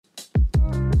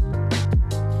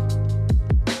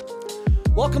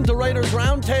Welcome to Raiders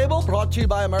Roundtable, brought to you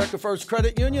by America First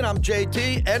Credit Union. I'm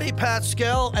JT, Eddie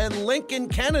Pascal, and Lincoln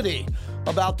Kennedy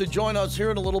about to join us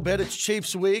here in a little bit. It's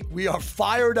Chiefs Week. We are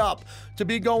fired up to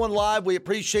be going live. We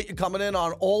appreciate you coming in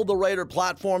on all the Raider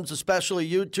platforms, especially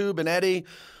YouTube. And Eddie,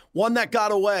 one that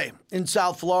got away in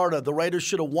South Florida. The Raiders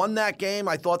should have won that game.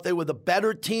 I thought they were the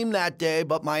better team that day,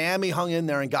 but Miami hung in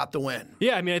there and got the win.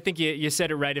 Yeah, I mean, I think you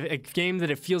said it right. A game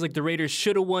that it feels like the Raiders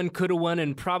should have won, could have won,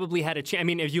 and probably had a chance. I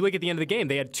mean, if you look at the end of the game,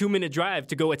 they had a 2-minute drive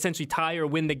to go essentially tie or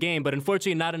win the game, but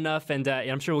unfortunately not enough, and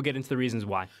I'm sure we'll get into the reasons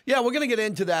why. Yeah, we're going to get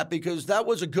into that because that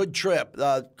was a good trip.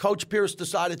 Coach Pierce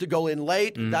decided to go in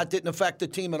late. That didn't affect the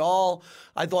team at all.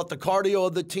 I thought the cardio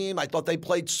of the team, I thought they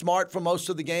played smart for most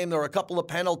of the game. There were a couple of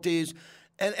penalties.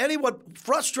 And Eddie, what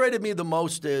frustrated me the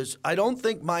most is I don't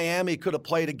think Miami could have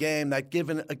played a game that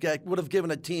would have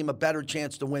given a team a better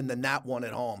chance to win than that one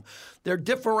at home. Their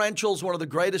differential's one of the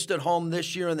greatest at home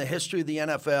this year in the history of the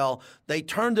NFL. They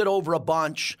turned it over a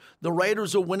bunch. The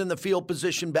Raiders are winning the field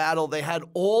position battle. They had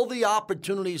all the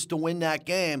opportunities to win that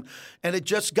game, and it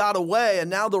just got away. And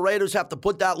now the Raiders have to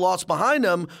put that loss behind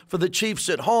them for the Chiefs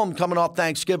at home coming off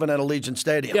Thanksgiving at Allegiant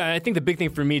Stadium. Yeah, I think the big thing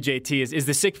for me, JT, is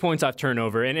the 6 points off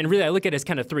turnover. And really, I look at it as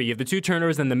kind of three. You have the 2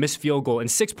 turnovers and the missed field goal, and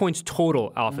 6 points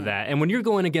total off of that. And when you're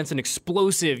going against an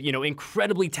explosive,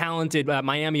 incredibly talented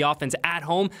Miami offense at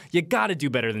home, you got to do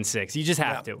better than 6. You just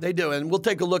have to. They do. And we'll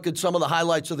take a look at some of the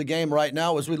highlights of the game right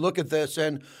now as we look at this.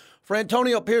 And for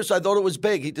Antonio Pierce, I thought it was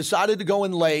big. He decided to go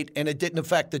in late, and it didn't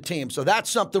affect the team. So that's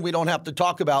something we don't have to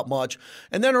talk about much.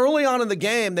 And then early on in the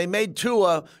game, they made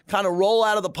Tua kind of roll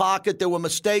out of the pocket. There were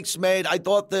mistakes made. I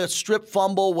thought the strip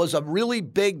fumble was a really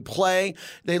big play.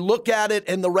 They look at it,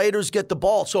 and the Raiders get the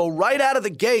ball. So right out of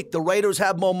the gate, the Raiders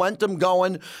have momentum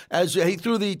going as he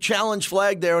threw the challenge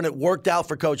flag there, and it worked out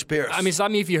for Coach Pierce. I mean,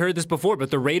 stop me if you heard this before, but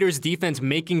the Raiders defense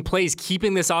making plays,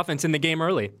 keeping this offense in the game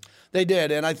early. They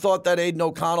did, and I thought that Aiden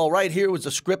O'Connell right here was a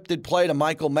scripted play to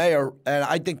Michael Mayer, and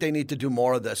I think they need to do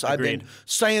more of this. Agreed. I've been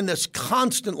saying this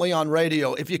constantly on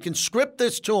radio. If you can script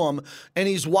this to him and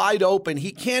he's wide open,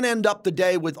 he can't end up the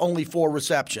day with only 4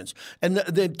 receptions and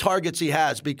the targets he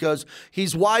has because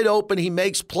he's wide open, he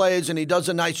makes plays, and he does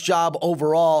a nice job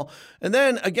overall. And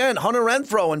then, again, Hunter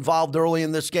Renfrow involved early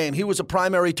in this game. He was a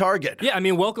primary target. Yeah, I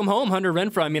mean, welcome home, Hunter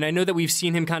Renfrow. I mean, I know that we've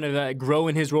seen him kind of grow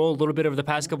in his role a little bit over the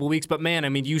past couple of weeks, but man, I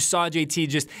mean, you saw JT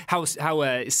just how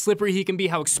slippery he can be,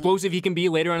 how explosive he can be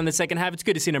later on in the second half. It's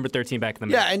good to see number 13 back in the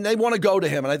middle. Yeah, and they want to go to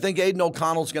him, and I think Aiden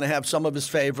O'Connell's going to have some of his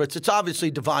favorites. It's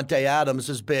obviously Devontae Adams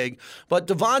is big, but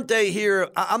Devontae here,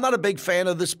 I'm not a big fan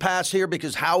of this pass here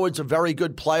because Howard's a very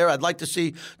good player. I'd like to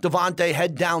see Devontae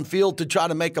head downfield to try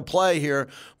to make a play here,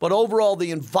 but overall the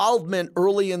involvement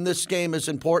early in this game is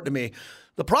important to me.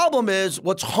 The problem is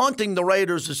what's haunting the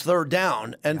Raiders is third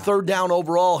down, and third down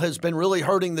overall has been really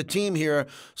hurting the team here.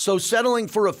 So settling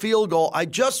for a field goal, I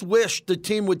just wish the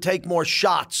team would take more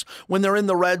shots when they're in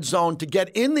the red zone to get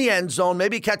in the end zone,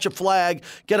 maybe catch a flag,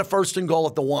 get a first and goal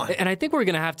at the 1. And I think we're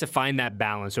going to have to find that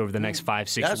balance over the next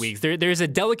 5-6 weeks. There's a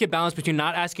delicate balance between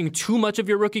not asking too much of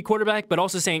your rookie quarterback, but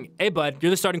also saying, hey, bud,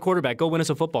 you're the starting quarterback. Go win us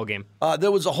a football game.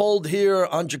 There was a hold here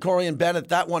on Jacorian Bennett.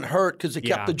 That one hurt because it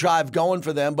kept the drive going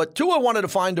for them. But Tua wanted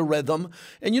to find a rhythm,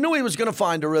 and you knew he was going to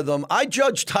find a rhythm. I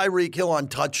judged Tyreek Hill on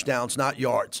touchdowns, not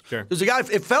yards. Sure. Because the guy,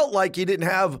 it felt like he didn't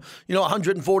have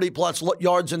 140-plus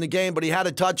yards in the game, but he had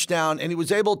a touchdown, and he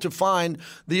was able to find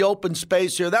the open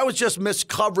space here. That was just missed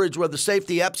coverage where the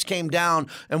safety Epps came down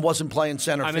and wasn't playing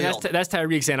center field. I mean, that's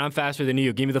Tyreek saying, I'm faster than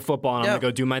you. Give me the football, and I'm going to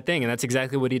go do my thing, and that's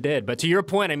exactly what he did. But to your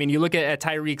point, I mean, you look at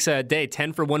Tyreek's day,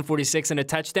 10 for 146 and a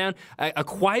touchdown. A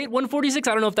quiet 146?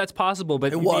 I don't know if that's possible,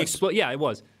 but it was. Yeah, it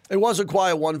was. It was a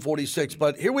quiet 146,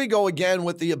 but here we go again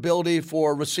with the ability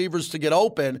for receivers to get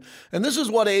open. And this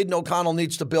is what Aiden O'Connell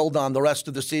needs to build on the rest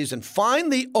of the season.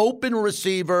 Find the open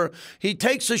receiver. He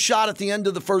takes a shot at the end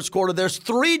of the first quarter. There's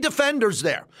 3 defenders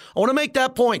there. I want to make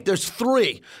that point. There's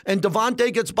 3. And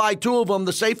Devontae gets by 2 of them.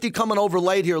 The safety coming over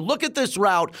late here. Look at this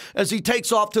route as he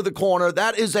takes off to the corner.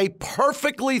 That is a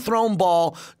perfectly thrown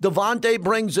ball. Devontae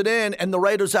brings it in, and the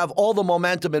Raiders have all the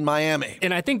momentum in Miami.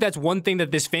 And I think that's one thing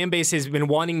that this fan base has been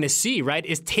wanting to see, right,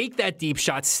 is take that deep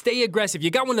shot, stay aggressive.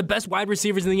 You got one of the best wide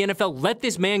receivers in the NFL. Let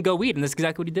this man go eat, and that's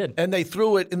exactly what he did. And they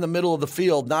threw it in the middle of the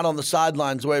field, not on the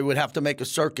sidelines where he would have to make a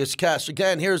circus catch.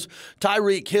 Again, here's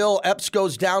Tyreek Hill. Epps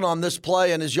goes down on this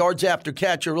play, and his yards after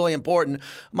catch are really important.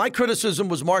 My criticism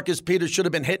was Marcus Peters should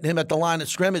have been hitting him at the line of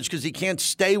scrimmage because he can't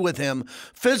stay with him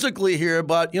physically here.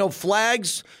 But,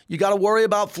 flags, you got to worry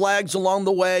about flags along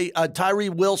the way. Tyree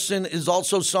Wilson is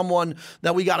also someone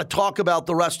that we got to talk about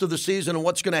the rest of the season and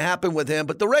what's going going to happen with him.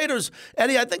 But the Raiders,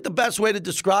 Eddie, I think the best way to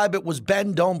describe it was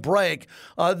bend, don't break.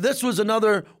 This was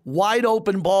another wide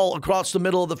open ball across the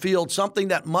middle of the field, something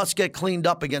that must get cleaned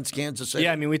up against Kansas City.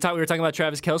 Yeah, I mean, we were talking about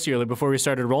Travis Kelce earlier before we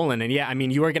started rolling. And yeah, I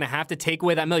mean, you are going to have to take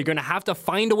away that middle. You're going to have to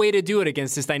find a way to do it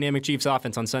against this dynamic Chiefs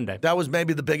offense on Sunday. That was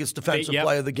maybe the biggest defensive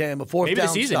play of the game, a fourth maybe down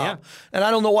the season, stop. yeah. And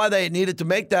I don't know why they needed to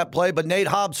make that play, but Nate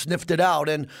Hobbs sniffed it out.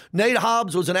 And Nate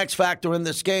Hobbs was an X factor in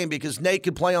this game because Nate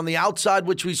could play on the outside,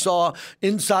 which we saw,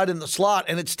 inside in the slot.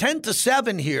 And it's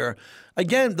 10-7 here.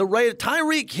 Again,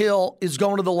 Tyreek Hill is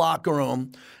going to the locker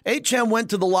room. HM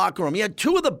went to the locker room. He had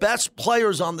two of the best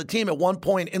players on the team at one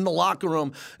point in the locker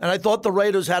room, and I thought the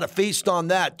Raiders had a feast on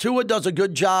that. Tua does a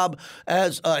good job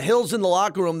as Hill's in the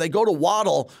locker room. They go to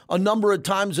Waddle a number of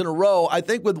times in a row. I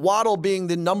think with Waddle being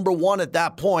the number one at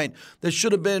that point, there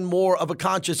should have been more of a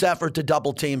conscious effort to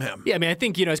double team him. Yeah, I mean, I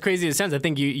think, as crazy as it sounds, I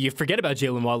think you forget about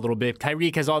Jalen Waddle a little bit.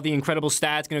 Tyreek has all the incredible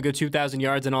stats, going to go 2,000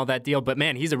 yards and all that deal, but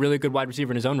man, he's a really good wide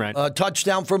receiver in his own right.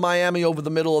 Touchdown for Miami over the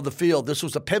middle of the field. This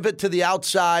was a pivot to the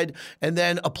outside and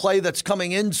then a play that's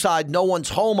coming inside. No one's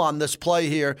home on this play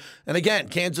here. And again,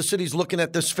 Kansas City's looking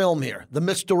at this film here. The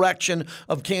misdirection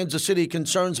of Kansas City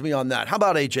concerns me on that. How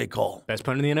about A.J. Cole? Best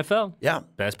punter in the NFL. Yeah.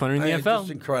 Best punter in the NFL.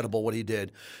 It's incredible what he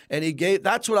did. And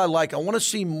that's what I like. I want to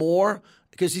see more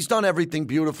because he's done everything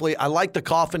beautifully. I like the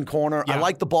coffin corner. Yeah. I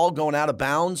like the ball going out of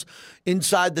bounds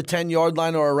inside the 10-yard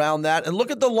line or around that. And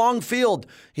look at the long field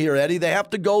here, Eddie. They have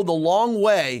to go the long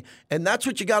way, and that's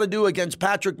what you got to do against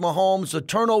Patrick Mahomes. The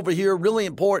turnover here, really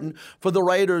important for the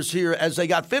Raiders here as they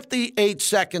got 58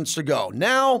 seconds to go.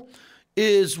 Now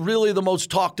is really the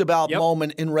most talked about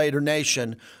moment in Raider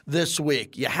Nation this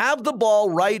week. You have the ball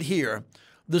right here.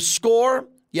 The score,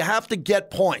 you have to get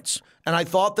points. And I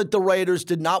thought that the Raiders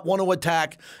did not want to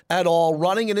attack at all.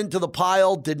 Running it into the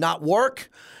pile did not work.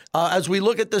 As we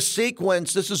look at this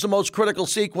sequence, this is the most critical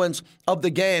sequence of the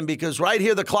game because right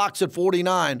here the clock's at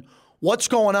 49. What's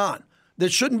going on? There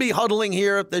shouldn't be huddling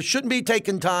here. There shouldn't be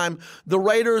taking time. The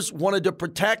Raiders wanted to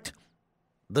protect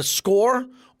the score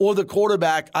or the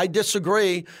quarterback. I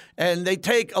disagree. And they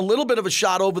take a little bit of a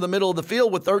shot over the middle of the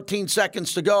field with 13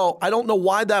 seconds to go. I don't know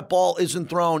why that ball isn't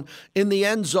thrown in the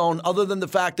end zone other than the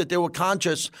fact that they were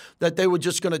conscious that they were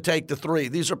just going to take the three.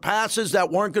 These are passes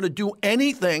that weren't going to do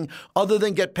anything other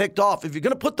than get picked off. If you're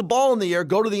going to put the ball in the air,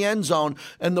 go to the end zone,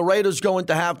 and the Raiders go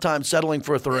into halftime settling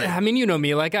for a three. I mean, you know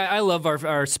me. Like, I love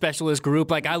our specialist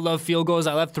group. Like, I love field goals.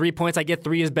 I love 3 points. I get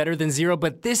 3 is better than 0.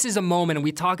 But this is a moment, and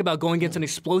we talk about going against an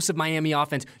explosive Miami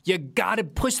offense. You got to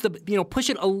push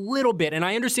it a little bit. And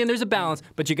I understand there's a balance,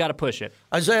 but you got to push it.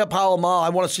 Isaiah Palomar, I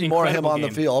want to see more of him on the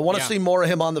field. I want to see more of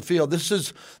him on the field.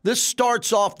 This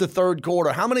starts off the third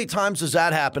quarter. How many times has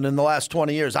that happened in the last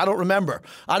 20 years? I don't remember.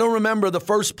 I don't remember the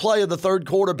first play of the third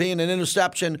quarter being an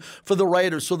interception for the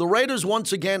Raiders. So the Raiders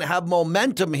once again have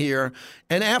momentum here,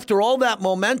 and after all that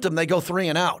momentum, they go 3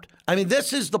 and out. I mean,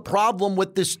 this is the problem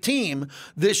with this team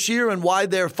this year and why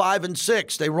they're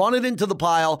 5-6. They run it into the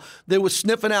pile. They were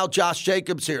sniffing out Josh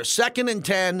Jacobs here. 2nd and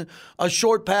 10, a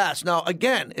short pass. Now,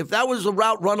 again, if that was a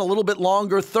route run a little bit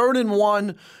longer, 3rd and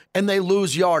 1, and they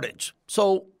lose yardage.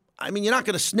 So, I mean, you're not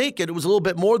going to sneak it. It was a little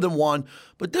bit more than 1.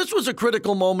 But this was a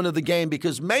critical moment of the game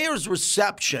because Mayer's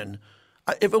reception,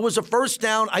 if it was a first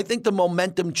down, I think the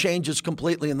momentum changes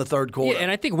completely in the third quarter. Yeah,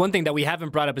 and I think one thing that we haven't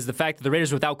brought up is the fact that the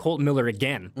Raiders are without Colton Miller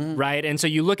again, right? And so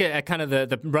you look at kind of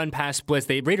the run-pass splits.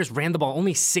 The Raiders ran the ball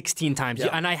only 16 times. Yeah.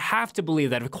 And I have to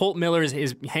believe that if Colton Miller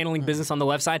is handling business on the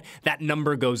left side, that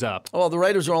number goes up. Well, the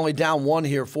Raiders are only down 1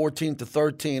 here,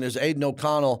 14-13, as Aiden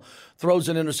O'Connell throws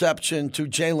an interception to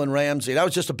Jalen Ramsey. That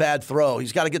was just a bad throw.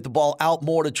 He's got to get the ball out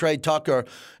more to Trey Tucker.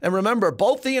 And remember,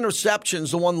 both the interceptions,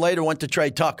 the one later went to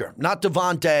Trey Tucker, not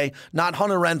Devontae, not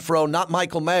Hunter Renfrow, not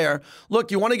Michael Mayer.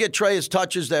 Look, you want to get Trey his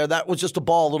touches there. That was just a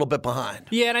ball a little bit behind.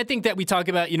 Yeah, and I think that we talk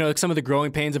about, some of the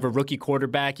growing pains of a rookie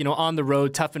quarterback, on the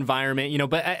road, tough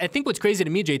environment, but I think what's crazy to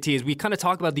me, JT, is we kind of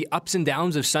talk about the ups and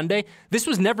downs of Sunday. This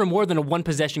was never more than a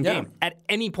one-possession game at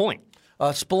any point.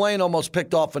 Spillane almost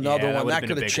picked off another one. That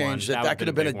could have changed it. That could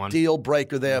have been a deal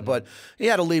breaker there, but he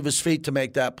had to leave his feet to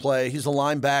make that play. He's a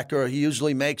linebacker. He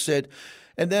usually makes it.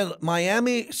 And then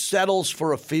Miami settles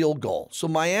for a field goal. So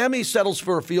Miami settles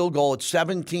for a field goal at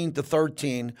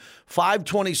 17-13,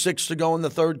 5:26 to go in the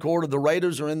third quarter. The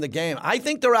Raiders are in the game. I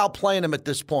think they're outplaying them at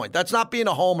this point. That's not being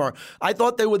a homer. I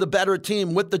thought they were the better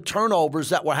team with the turnovers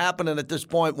that were happening at this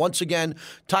point. Once again,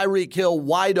 Tyreek Hill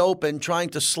wide open, trying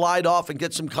to slide off and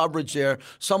get some coverage there.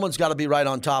 Someone's got to be right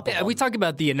on top of him. We talk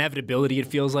about the inevitability, it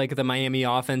feels like, of the Miami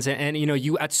offense. And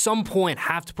you at some point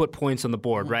have to put points on the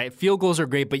board, right? Field goals are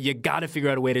great, but you got to figure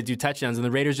out a way to do touchdowns, and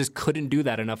the Raiders just couldn't do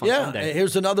that enough on Sunday.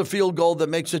 Here's another field goal that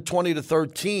makes it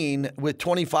 20-13 with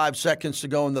 25 seconds to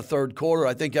go in the third quarter.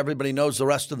 I think everybody knows the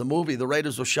rest of the movie. The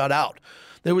Raiders were shut out.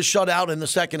 They were shut out in the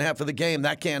second half of the game.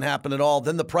 That can't happen at all.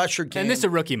 Then the pressure came. And this is a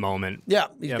rookie moment. Yeah,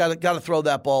 you've got to throw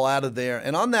that ball out of there.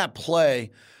 And on that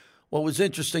play, what was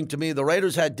interesting to me, the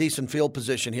Raiders had decent field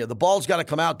position here. The ball's got to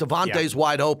come out. Devontae's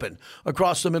wide open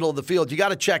across the middle of the field. You got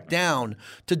to check down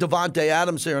to Davante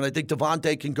Adams there, and I think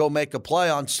Davante can go make a play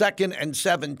on 2nd and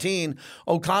 17.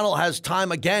 O'Connell has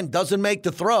time again, doesn't make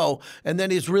the throw, and then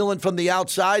he's reeling from the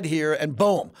outside here, and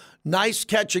boom. Nice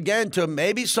catch again to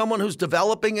maybe someone who's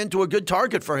developing into a good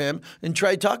target for him in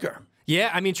Trey Tucker.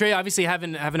 Yeah, I mean, Trey obviously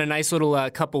having a nice little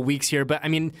couple weeks here, but I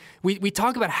mean, we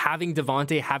talk about having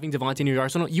Devontae in your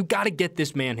arsenal. You got to get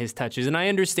this man his touches, and I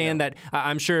understand that.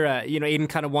 I'm sure Aiden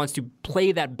kind of wants to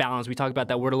play that balance. We talk about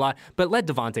that word a lot, but let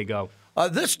Devontae go.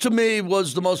 This to me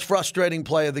was the most frustrating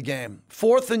play of the game.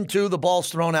 4th and 2, the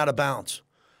ball's thrown out of bounds.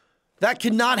 That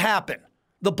cannot happen.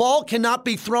 The ball cannot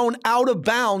be thrown out of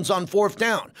bounds on 4th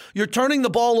down. You're turning the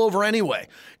ball over anyway.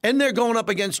 And they're going up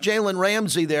against Jalen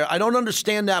Ramsey there. I don't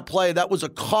understand that play. That was a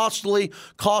costly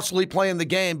play in the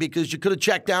game because you could have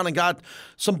checked down and got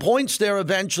some points there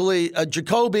eventually.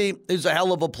 Jacoby is a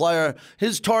hell of a player.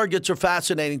 His targets are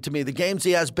fascinating to me. The games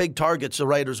he has big targets, the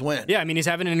Raiders win. Yeah, I mean, he's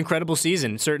having an incredible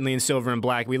season, certainly in silver and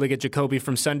black. We look at Jacoby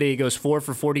from Sunday. He goes 4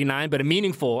 for 49, but a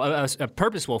meaningful, a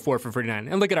purposeful 4 for 49.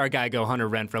 And look at our guy go, Hunter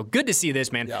Renfrow. Good to see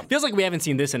this, man. Yeah. Feels like we haven't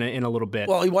seen this in a little bit.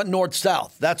 Well, he went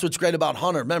north-south. That's what's great about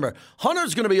Hunter. Remember,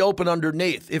 Hunter's going to be open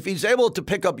underneath. If he's able to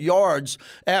pick up yards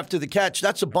after the catch,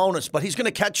 that's a bonus, but he's going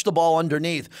to catch the ball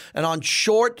underneath. And on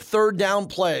short 3rd down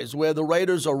plays where the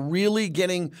Raiders are really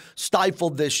getting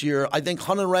stifled this year, I think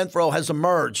Hunter Renfrow has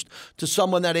emerged to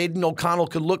someone that Aiden O'Connell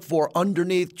could look for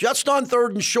underneath, just on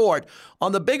 3rd and short.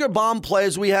 On the bigger bomb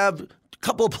plays, we have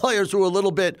couple of players who are a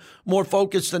little bit more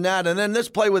focused than that. And then this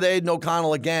play with Aiden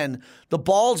O'Connell again, the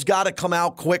ball's got to come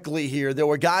out quickly here. There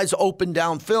were guys open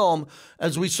down film.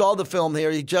 As we saw the film here,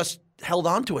 he just held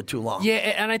on to it too long. Yeah,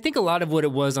 and I think a lot of what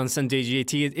it was on Sunday,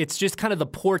 JT, it's just kind of the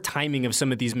poor timing of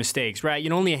some of these mistakes,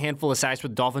 right? Only a handful of sacks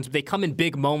with the Dolphins, but they come in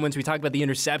big moments. We talk about the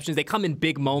interceptions. They come in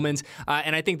big moments.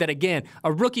 And I think that, again,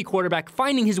 a rookie quarterback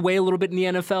finding his way a little bit in the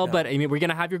NFL, but, I mean, we're going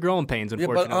to have your growing pains,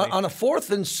 unfortunately. Yeah, but on a 4th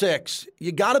and 6,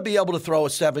 you got to be able to throw a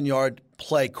 7-yard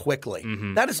play quickly.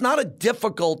 Mm-hmm. That is not a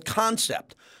difficult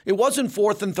concept. It wasn't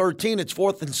 4th and 13, it's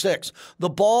 4th and 6. The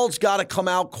ball's got to come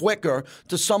out quicker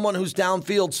to someone who's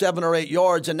downfield 7 or 8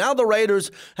 yards. And now the Raiders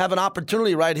have an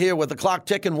opportunity right here with the clock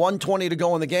ticking, 1:20 to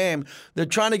go in the game. They're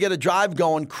trying to get a drive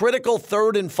going. Critical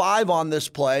 3rd and 5 on this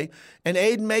play. And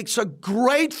Aiden makes a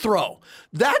great throw.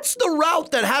 That's the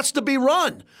route that has to be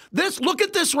run. Look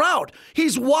at this route.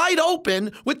 He's wide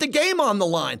open with the game on the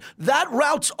line. That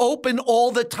route's open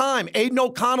all the time. Aiden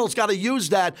O'Connell's got to use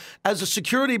that as a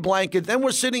security blanket. Then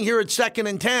we're sitting here at 2nd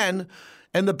and 10.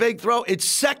 And the big throw, it's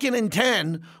 2nd and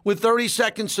 10 with 30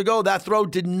 seconds to go. That throw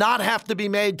did not have to be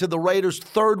made to the Raiders'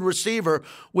 3rd receiver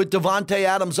with Davante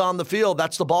Adams on the field.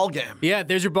 That's the ball game. Yeah,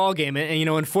 there's your ball game. And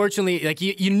unfortunately, like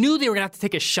you knew they were going to have to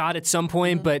take a shot at some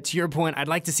point, but to your point, I'd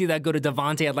like to see that go to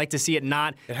Davante. I'd like to see it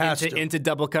not into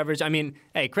double coverage. I mean,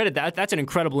 hey, credit that. That's an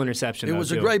incredible interception. It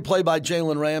was a great play by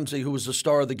Jalen Ramsey, who was the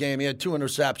star of the game. He had 2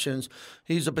 interceptions.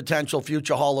 He's a potential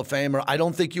future Hall of Famer. I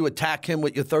don't think you attack him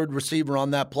with your 3rd receiver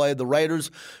on that play. The Raiders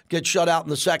get shut out in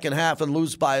the second half and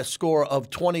lose by a score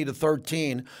of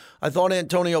 20-13. I thought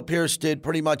Antonio Pierce did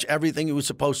pretty much everything he was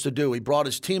supposed to do. He brought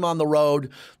his team on the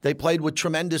road. They played with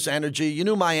tremendous energy. You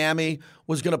knew Miami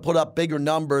was going to put up bigger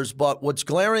numbers, but what's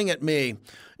glaring at me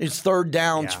is 3rd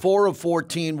downs, 4 of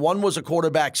 14. One was a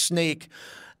quarterback sneak.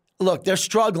 Look, they're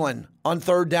struggling on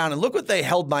 3rd down, and look what they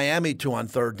held Miami to on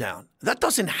 3rd down. That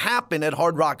doesn't happen at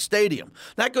Hard Rock Stadium.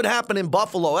 That could happen in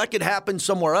Buffalo. That could happen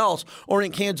somewhere else, or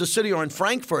in Kansas City or in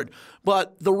Frankfurt.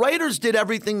 But the Raiders did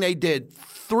everything they did.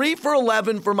 3 for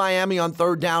 11 for Miami on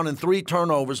 3rd down and 3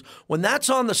 turnovers. When that's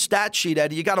on the stat sheet,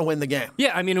 Eddie, you got to win the game.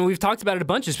 Yeah, I mean, we've talked about it a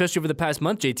bunch, especially over the past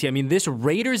month, JT. I mean, this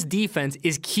Raiders defense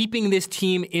is keeping this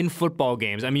team in football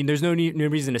games. I mean, there's no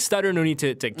reason to stutter, no need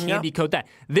to candy coat that.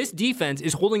 This defense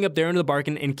is holding up their end of the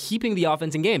bargain and keeping the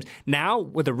offense in games. Now,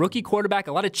 with a rookie quarterback,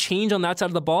 a lot of change on that side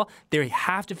of the ball, they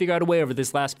have to figure out a way over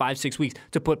this last 5-6 weeks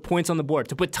to put points on the board,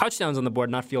 to put touchdowns on the board,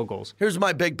 not field goals. Here's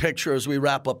my big picture as we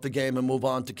wrap up the game and move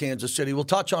on to Kansas City. We'll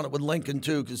touch on it with Lincoln,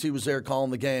 too, because he was there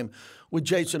calling the game with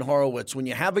Jason Horowitz. When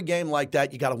you have a game like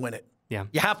that, you got to win it. Yeah.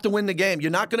 You have to win the game.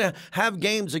 You're not going to have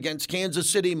games against Kansas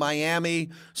City, Miami,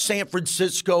 San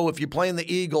Francisco, if you're playing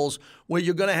the Eagles, where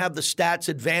you're going to have the stats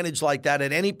advantage like that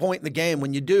at any point in the game.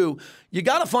 When you do, you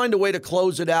got to find a way to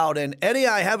close it out. And, Eddie,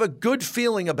 I have a good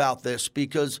feeling about this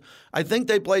because I think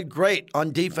they played great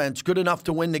on defense, good enough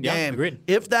to win the game. Agreed.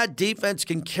 If that defense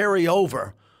can carry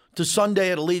over to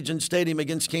Sunday at Allegiant Stadium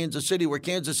against Kansas City, where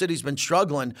Kansas City's been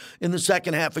struggling in the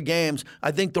second half of games,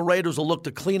 I think the Raiders will look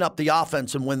to clean up the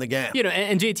offense and win the game.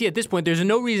 And JT, at this point, there's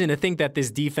no reason to think that this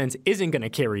defense isn't going to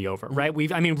carry over, right?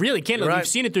 Really, candidly, we've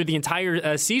seen it through the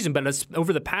entire season, but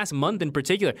over the past month in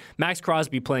particular, Max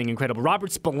Crosby playing incredible,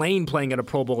 Robert Spillane playing at a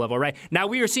Pro Bowl level, right? Now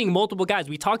we are seeing multiple guys.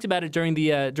 We talked about it during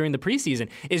the preseason.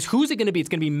 Is who's it going to be? It's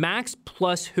going to be Max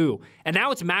plus who? And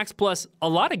now it's Max plus a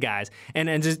lot of guys.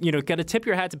 And just, got to tip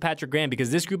your hat to Patrick Graham,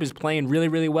 because this group is playing really,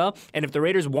 really well. And if the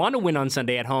Raiders want to win on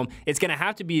Sunday at home, it's going to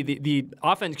have to be the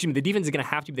defense is going to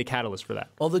have to be the catalyst for that.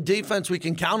 Well, the defense, we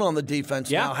can count on the defense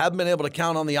now. Haven't been able to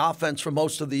count on the offense for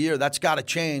most of the year. That's got to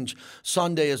change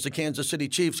Sunday as the Kansas City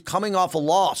Chiefs, coming off a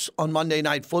loss on Monday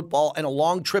Night Football and a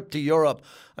long trip to Europe.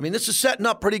 This is setting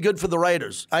up pretty good for the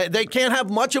Raiders. They can't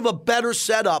have much of a better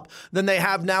setup than they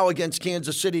have now against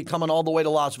Kansas City, coming all the way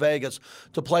to Las Vegas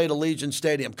to play at Allegiant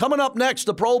Stadium. Coming up next,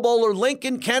 the Pro Bowler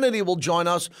Lincoln Kennedy will join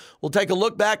us. We'll take a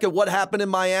look back at what happened in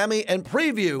Miami and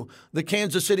preview the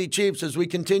Kansas City Chiefs as we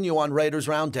continue on Raiders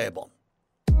Roundtable.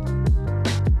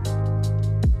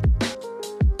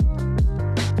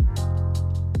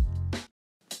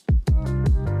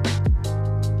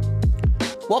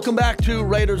 Welcome back to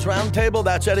Raiders Roundtable.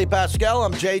 That's Eddie Pascal.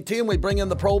 I'm JT, and we bring in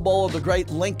the Pro Bowl of the great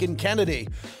Lincoln Kennedy,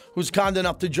 who's kind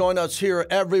enough to join us here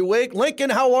every week. Lincoln,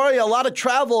 how are you? A lot of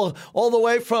travel all the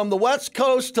way from the West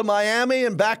Coast to Miami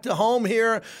and back to home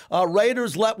here.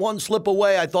 Raiders let one slip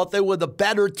away. I thought they were the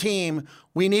better team.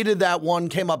 We needed that one,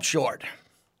 came up short.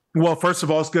 Well, first of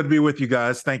all, it's good to be with you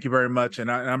guys. Thank you very much, and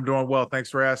I'm doing well. Thanks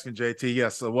for asking, JT.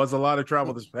 Yes, it was a lot of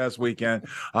travel this past weekend,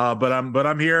 but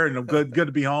I'm here, and I'm good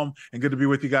to be home and good to be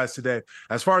with you guys today.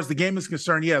 As far as the game is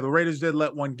concerned, the Raiders did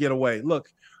let one get away. Look,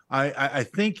 I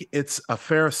think it's a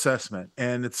fair assessment,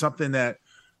 and it's something that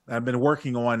I've been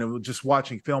working on and just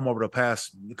watching film over the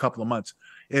past couple of months.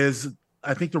 Is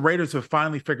I think the Raiders have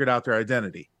finally figured out their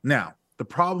identity. Now, the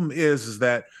problem is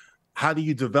that how do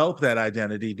you develop that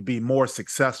identity to be more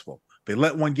successful? They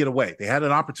let one get away. They had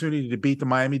an opportunity to beat the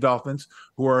Miami Dolphins,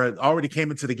 who already came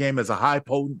into the game as a high,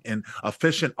 potent, and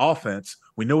efficient offense.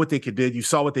 We know what they could do. You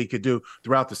saw what they could do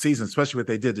throughout the season, especially what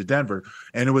they did to Denver.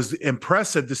 And it was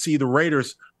impressive to see the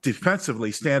Raiders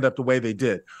defensively stand up the way they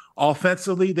did.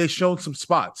 Offensively, they showed some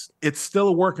spots. It's still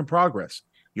a work in progress.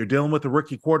 You're dealing with a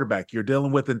rookie quarterback. You're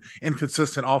dealing with an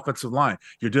inconsistent offensive line.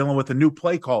 You're dealing with a new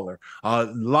play caller.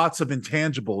 Lots of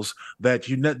intangibles that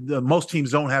most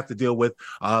teams don't have to deal with,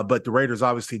 but the Raiders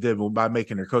obviously did by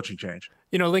making their coaching change.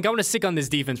 Link, I want to stick on this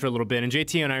defense for a little bit, and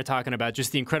JT and I are talking about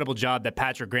just the incredible job that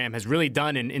Patrick Graham has really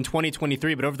done in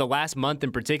 2023, but over the last month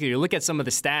in particular, you look at some of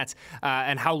the stats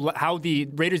and how the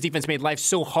Raiders defense made life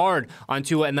so hard on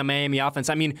Tua and the Miami offense.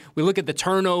 We look at the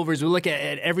turnovers, we look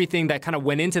at everything that kind of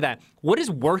went into that. What is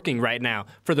working right now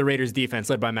for the Raiders defense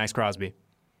led by Max Crosby?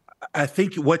 I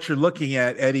think what you're looking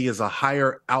at, Eddie, is a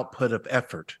higher output of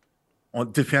effort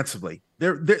on defensively.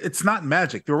 It's not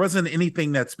magic. There wasn't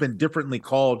anything that's been differently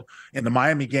called in the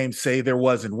Miami game, say there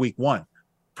was in week one.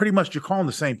 Pretty much you're calling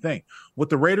the same thing. What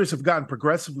the Raiders have gotten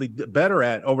progressively better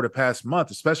at over the past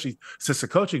month, especially since the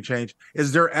coaching change,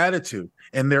 is their attitude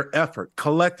and their effort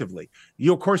collectively.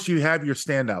 Of course, you have your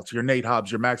standouts, your Nate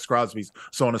Hobbs, your Max Crosby's,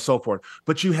 so on and so forth.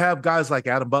 But you have guys like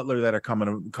Adam Butler that are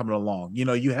coming along.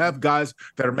 You have guys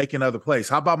that are making other plays.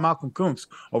 How about Malcolm Kuntz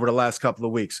over the last couple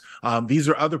of weeks? These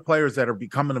are other players that are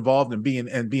becoming involved and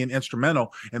being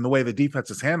instrumental in the way the defense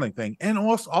is handling things. And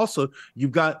also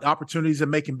you've got opportunities of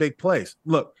making big plays.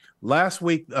 Look, last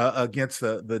week against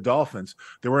the Dolphins,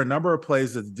 there were a number of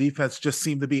plays that the defense just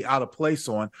seemed to be out of place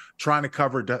on, trying to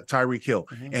cover Tyreek Hill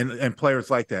and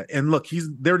players like that. And look,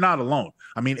 they're not alone.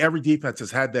 Every defense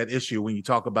has had that issue when you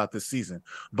talk about this season.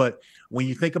 But when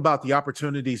you think about the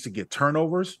opportunities to get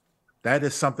turnovers, that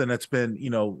is something that's been,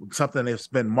 something that's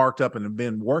been marked up and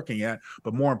been working at.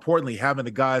 But more importantly, having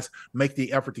the guys make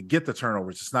the effort to get the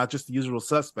turnovers. It's not just the usual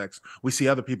suspects. We see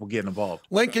other people getting involved.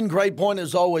 Lincoln, great point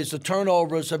as always. The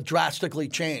turnovers have drastically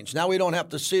changed. Now we don't have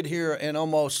to sit here and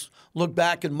almost look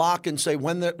back and mock and say,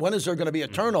 when is there going to be a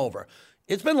turnover?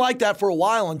 It's been like that for a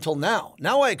while until now.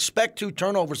 Now I expect 2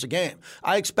 turnovers a game.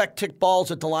 I expect tick balls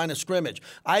at the line of scrimmage.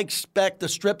 I expect a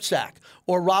strip sack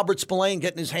or Robert Spillane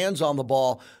getting his hands on the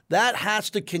ball. That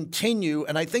has to continue,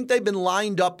 and I think they've been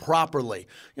lined up properly.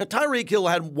 Tyreek Hill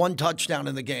had 1 touchdown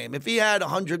in the game. If he had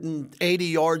 180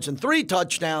 yards and 3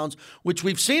 touchdowns, which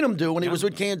we've seen him do when he was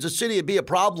with Kansas City, it'd be a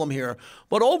problem here.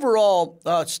 But overall,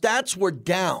 stats were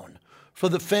down for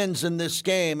the Fins in this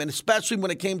game, and especially when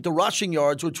it came to rushing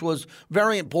yards, which was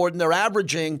very important. They're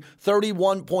averaging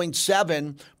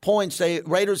 31.7 points.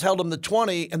 Raiders held them to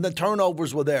 20, and the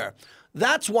turnovers were there.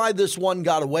 That's why this one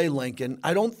got away, Lincoln.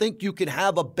 I don't think you can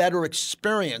have a better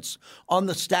experience on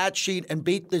the stat sheet and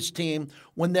beat this team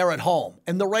when they're at home.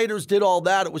 And the Raiders did all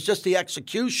that. It was just the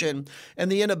execution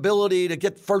and the inability to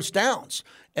get first downs.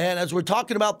 And as we're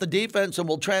talking about the defense, and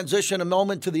we'll transition a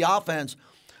moment to the offense,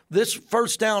 this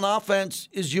first down offense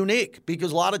is unique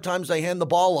because a lot of times they hand the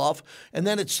ball off, and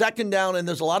then it's second down, and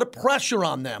there's a lot of pressure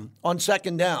on them on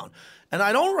second down. And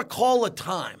I don't recall a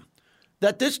time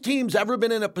that this team's ever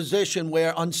been in a position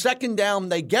where on second down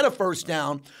they get a first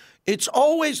down. It's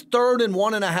always 3rd and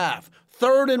 1.5,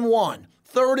 3rd and 1,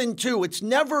 3rd and 2. It's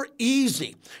never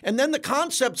easy. And then the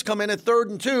concepts come in at 3rd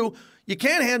and 2. You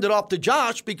can't hand it off to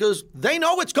Josh because they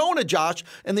know it's going to Josh,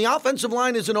 and the offensive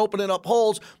line isn't opening up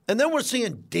holes. And then we're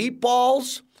seeing deep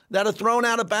balls that are thrown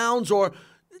out of bounds, or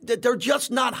they're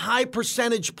just not high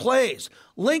percentage plays.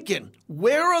 Lincoln,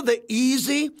 where are the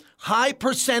easy, high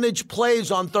percentage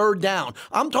plays on 3rd down?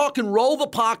 I'm talking roll the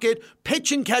pocket,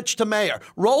 pitch and catch to Mayer.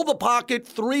 Roll the pocket,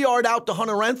 3-yard out to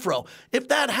Hunter Renfrow. If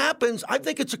that happens, I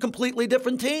think it's a completely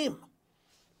different team.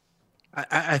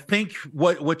 I think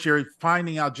what you're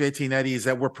finding out, JT and Eddie, is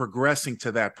that we're progressing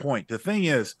to that point. The thing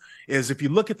is if you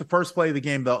look at the first play of the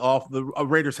game, the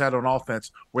Raiders had on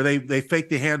offense where they fake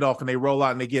the handoff and they roll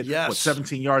out and they get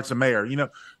 17 yards to Mayer.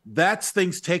 That's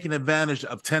things taking advantage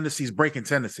of breaking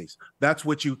tendencies. That's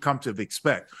what you come to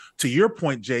expect. To your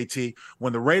point, JT,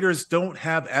 when the Raiders don't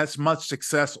have as much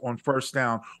success on first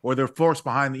down, or they're forced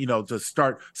behind, to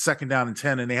start second down and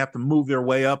 10, and they have to move their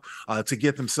way up to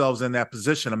get themselves in that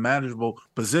position, a manageable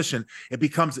position, it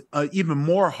becomes even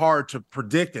more hard to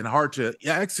predict and hard to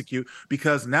execute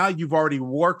because now you've already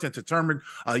worked and determined,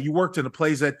 you worked in the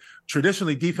plays that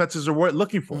traditionally defenses are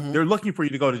looking for. Mm-hmm. They're looking for you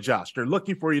to go to Josh. They're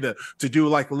looking for you to do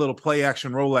like a little play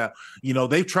action rollout.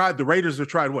 The Raiders have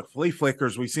tried flea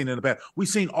flickers we've seen in the past. We've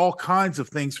seen all kinds of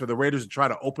things for the Raiders to try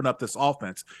to open up this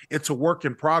offense. It's a work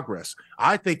in progress.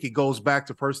 I think it goes back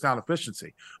to first down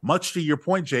efficiency. Much to your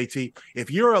point, JT, if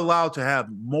you're allowed to have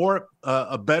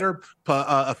a better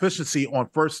efficiency on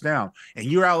first down, and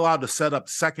you're allowed to set up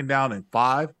second down in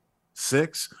 5,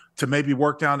 6, to maybe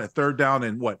work down at 3rd down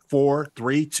in 4,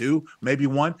 3, 2, maybe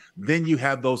 1, then you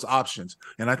have those options.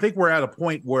 And I think we're at a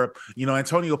point where,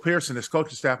 Antonio Pierce and his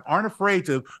coaching staff aren't afraid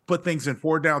to put things in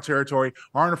 4th down territory,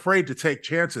 aren't afraid to take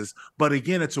chances. But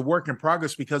again, it's a work in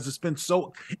progress because it's been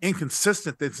so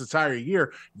inconsistent this entire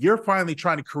year. You're finally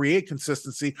trying to create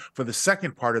consistency for the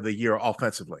second part of the year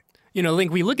offensively.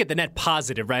 Link, we look at the net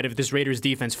positive, right, of this Raiders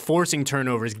defense forcing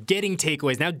turnovers, getting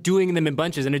takeaways, now doing them in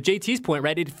bunches. And at JT's point,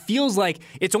 right, it feels like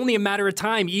it's only a matter of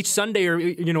time each Sunday or,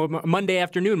 Monday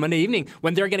afternoon, Monday evening,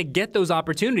 when they're going to get those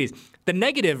opportunities. The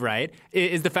negative, right,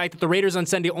 is the fact that the Raiders on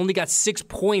Sunday only got 6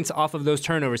 points off of those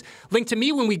turnovers. Link, to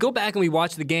me, when we go back and we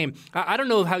watch the game, I don't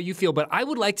know how you feel, but I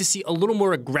would like to see a little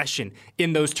more aggression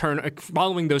in those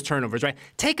following those turnovers, right?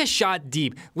 Take a shot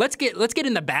deep. Let's get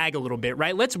in the bag a little bit,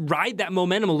 right? Let's ride that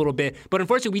momentum a little bit. But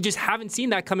unfortunately, we just haven't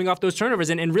seen that coming off those turnovers.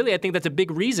 And really, I think that's a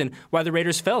big reason why the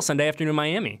Raiders fell Sunday afternoon in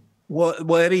Miami.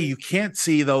 Well, Eddie, you can't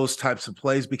see those types of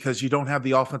plays because you don't have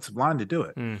the offensive line to do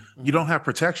it. Mm-hmm. You don't have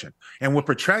protection. And when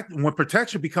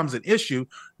protection becomes an issue,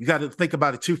 you got to think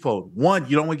about it twofold. One,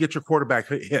 you don't want to get your quarterback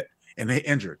hit and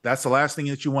injured. That's the last thing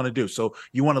that you want to do. So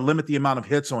you want to limit the amount of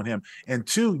hits on him. And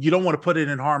 2, you don't want to put it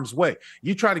in harm's way.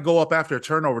 You try to go up after a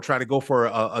turnover, try to go for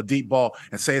a deep ball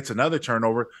and say it's another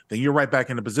turnover, then you're right back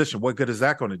in the position. What good is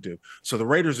that going to do? So the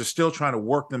Raiders are still trying to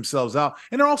work themselves out.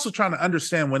 And they're also trying to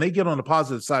understand when they get on the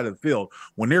positive side of the field,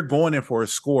 when they're going in for a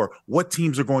score, what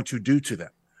teams are going to do to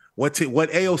them. What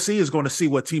AOC is going to see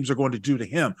what teams are going to do to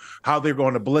him, how they're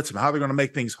going to blitz him, how they're going to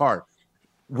make things hard.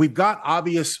 We've got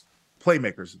obvious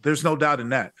playmakers. There's no doubt in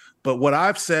that. But what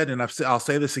I've said, and I'll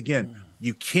say this again,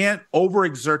 you can't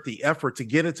overexert the effort to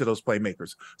get into those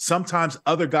playmakers. Sometimes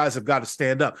other guys have got to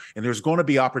stand up, and there's going to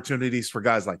be opportunities for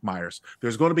guys like Myers.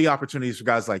 There's going to be opportunities for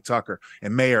guys like Tucker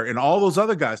and Mayer and all those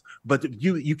other guys. But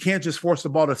you can't just force the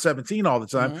ball to 17 all the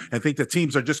time and think that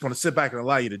teams are just going to sit back and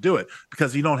allow you to do it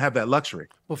because you don't have that luxury.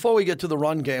 Before we get to the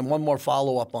run game, one more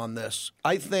follow-up on this.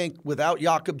 I think without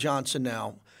Jakob Johnson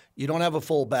now, you don't have a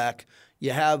fullback. You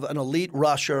have an elite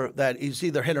rusher that is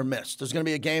either hit or miss. There's going to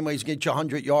be a game where he's going to get you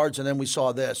 100 yards, and then we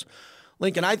saw this.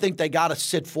 Lincoln, I think they got to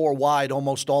sit 4 wide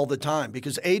almost all the time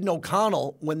because Aiden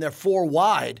O'Connell, when they're 4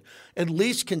 wide, at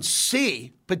least can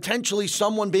see potentially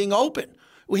someone being open.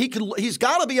 He's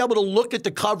got to be able to look at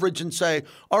the coverage and say,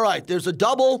 all right, there's a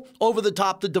double over the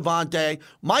top to Devontae.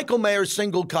 Michael Mayer's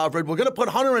single covered. We're going to put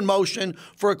Hunter in motion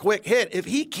for a quick hit. If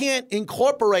he can't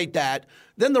incorporate that,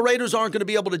 then the Raiders aren't going to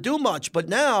be able to do much. But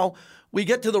now we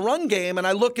get to the run game, and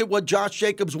I look at what Josh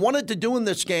Jacobs wanted to do in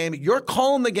this game. You're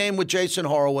calling the game with Jason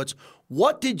Horowitz.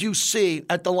 What did you see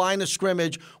at the line of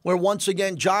scrimmage where, once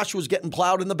again, Josh was getting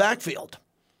plowed in the backfield?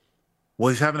 Well,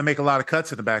 he's having to make a lot of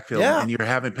cuts in the backfield, and you're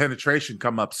having penetration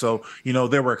come up. So,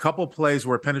 there were a couple of plays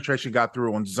where penetration got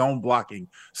through on zone blocking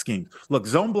schemes. Look,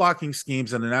 zone blocking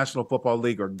schemes in the National Football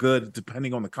League are good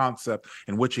depending on the concept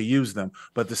in which you use them.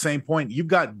 But at the same point, you've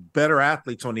got better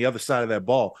athletes on the other side of that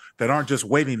ball that aren't just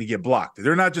waiting to get blocked.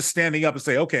 They're not just standing up and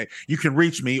say, okay, you can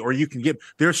reach me or you can get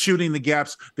 – they're shooting the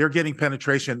gaps. They're getting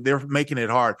penetration. They're making it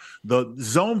hard. The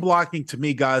zone blocking, to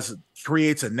me, guys,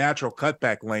 creates a natural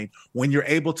cutback lane when you're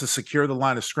able to secure the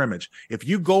line of scrimmage. If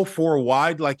you go 4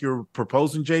 wide like you're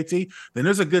proposing, JT, then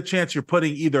there's a good chance you're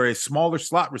putting either a smaller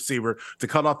slot receiver to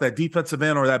cut off that defensive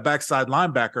end or that backside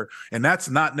linebacker, and that's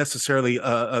not necessarily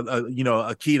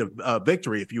a key to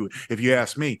victory if you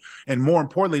ask me. And more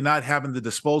importantly, not having the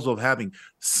disposal of having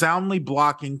soundly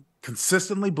blocking,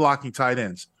 consistently blocking tight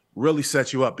ends really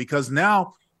sets you up, because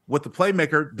now with the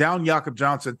playmaker, down Jakob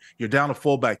Johnson, you're down a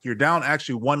fullback. You're down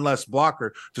actually one less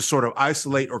blocker to sort of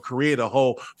isolate or create a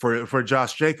hole for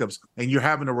Josh Jacobs. And you're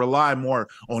having to rely more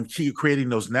on creating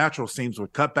those natural seams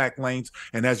with cutback lanes.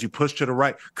 And as you push to the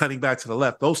right, cutting back to the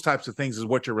left, those types of things is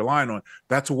what you're relying on.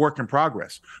 That's a work in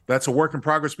progress. That's a work in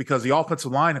progress because the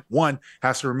offensive line, one,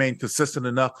 has to remain consistent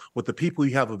enough with the people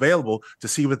you have available to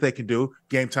see what they can do,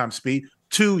 game time speed.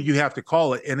 2, you have to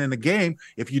call it. And in the game,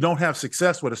 if you don't have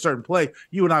success with a certain play,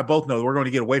 you and I both know that we're going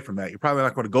to get away from that. You're probably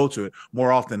not going to go to it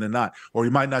more often than not, or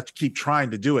you might not keep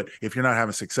trying to do it if you're not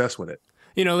having success with it.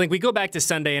 We go back to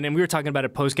Sunday, and we were talking about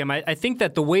it post-game. I think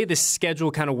that the way the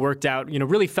schedule kind of worked out,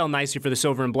 really fell nicely for the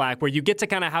Silver and Black, where you get to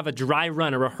kind of have a dry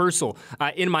run, a rehearsal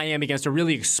in Miami against a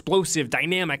really explosive,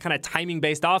 dynamic, kind of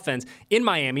timing-based offense in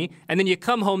Miami, and then you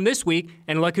come home this week,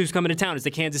 and look who's coming to town. It's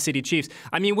the Kansas City Chiefs.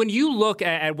 I mean, when you look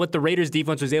at what the Raiders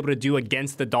defense was able to do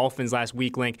against the Dolphins last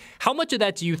week, Link, how much of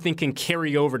that do you think can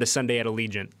carry over to Sunday at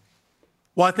Allegiant?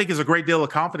 Well, I think there's a great deal of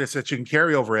confidence that you can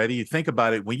carry over, Eddie. You think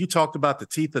about it. When you talked about the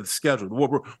teeth of the schedule,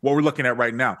 what we're looking at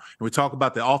right now, and we talk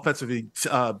about the offensively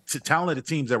talented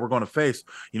teams that we're going to face.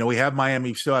 We have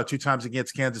Miami. We still have 2 times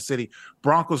against Kansas City.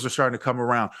 Broncos are starting to come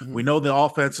around. Mm-hmm. We know the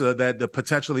offense that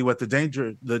potentially what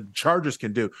the Chargers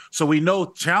can do. So we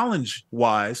know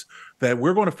challenge-wise that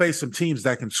we're going to face some teams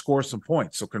that can score some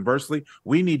points. So conversely,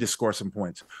 we need to score some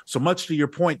points. So much to your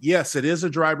point, yes, it is a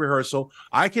dry rehearsal.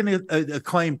 I can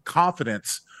acclaim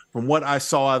confidence from what I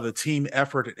saw out of the team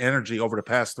effort and energy over the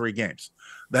past 3 games.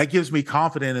 That gives me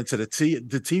confidence into the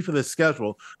teeth of the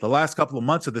schedule, the last couple of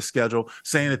months of the schedule,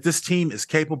 saying that this team is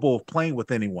capable of playing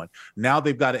with anyone. Now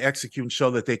they've got to execute and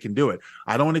show that they can do it.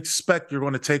 I don't expect you're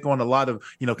going to take on a lot of,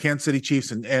 Kansas City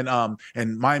Chiefs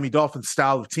and Miami Dolphins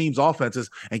style of teams offenses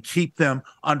and keep them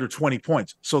under 20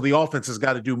 points. So the offense has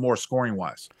got to do more scoring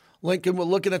wise. Lincoln, we're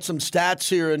looking at some stats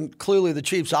here, and clearly the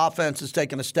Chiefs' offense has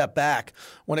taken a step back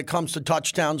when it comes to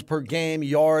touchdowns per game,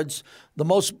 yards.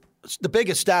 The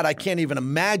biggest stat I can't even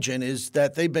imagine is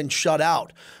that they've been shut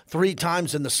out 3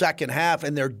 times in the second half,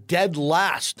 and they're dead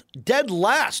last in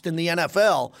the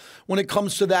NFL when it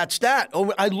comes to that stat.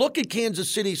 I look at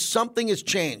Kansas City, something has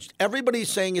changed.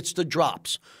 Everybody's saying it's the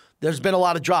drops. There's been a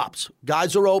lot of drops.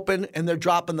 Guys are open, and they're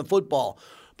dropping the football.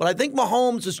 But I think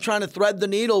Mahomes is trying to thread the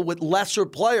needle with lesser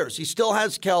players. He still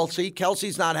has Kelsey.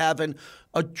 Kelsey's not having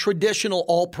a traditional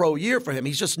all-pro year for him.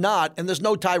 He's just not, and there's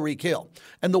no Tyreek Hill.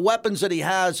 And the weapons that he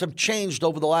has have changed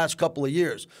over the last couple of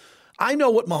years. I know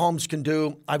what Mahomes can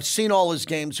do. I've seen all his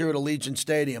games here at Allegiant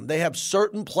Stadium. They have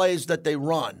certain plays that they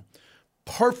run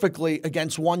perfectly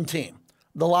against one team,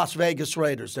 the Las Vegas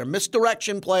Raiders. They're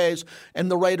misdirection plays,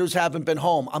 and the Raiders haven't been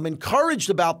home. I'm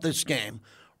encouraged about this game,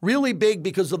 really big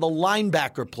because of the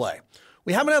linebacker play.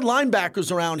 We haven't had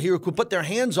linebackers around here who could put their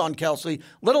hands on Kelsey,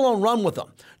 let alone run with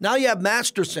them. Now you have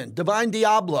Masterson, Divine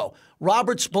Diablo,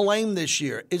 Robert Spillane this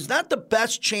year. Is that the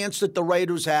best chance that the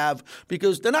Raiders have?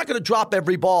 Because they're not going to drop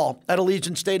every ball at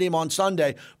Allegiant Stadium on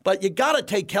Sunday, but you got to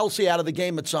take Kelsey out of the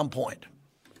game at some point.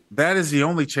 That is the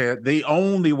only chance, the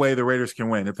only way the Raiders can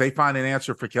win, if they find an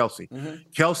answer for Kelsey. Mm-hmm.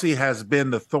 Kelsey has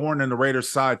been the thorn in the Raiders'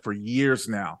 side for years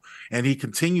now, and he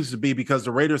continues to be because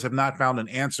the Raiders have not found an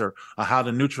answer of how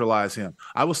to neutralize him.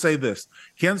 I will say this.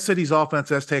 Kansas City's offense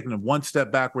has taken one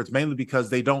step backwards, mainly because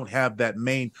they don't have that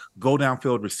main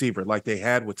go-downfield receiver like they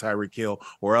had with Tyreek Hill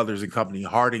or others in company,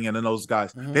 Harding and those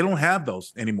guys. Mm-hmm. They don't have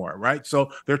those anymore, right?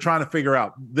 So they're trying to figure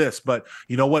out this. But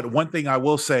you know what? One thing I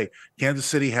will say, Kansas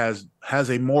City has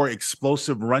a more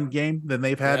explosive run game than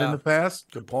they've had in the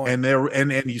past. Good point.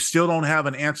 And you still don't have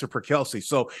an answer for Kelsey.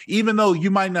 So even though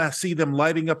you might not see them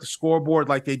lighting up the scoreboard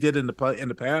like they did in the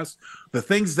past, the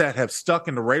things that have stuck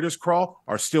in the Raiders' crawl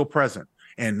are still present.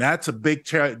 And that's a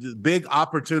big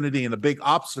opportunity and a big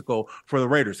obstacle for the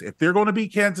Raiders. If they're going to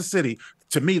beat Kansas City,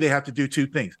 to me, they have to do two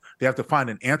things. They have to find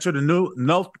an answer to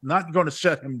not going to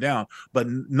shut him down, but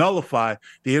nullify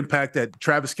the impact that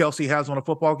Travis Kelce has on a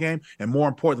football game. And more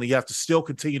importantly, you have to still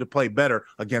continue to play better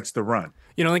against the run.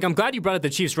 I'm glad you brought up the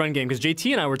Chiefs' run game because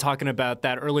JT and I were talking about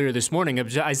that earlier this morning.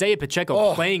 Of Isaiah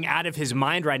Pacheco playing out of his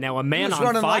mind right now, a man on fire. He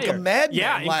was running like a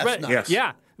madman last night. Yes.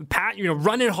 Yeah. Pat,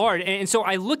 running hard. And so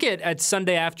I look at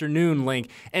Sunday afternoon, Link,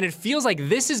 and it feels like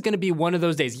this is going to be one of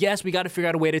those days. Yes, we got to figure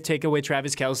out a way to take away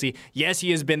Travis Kelce. Yes,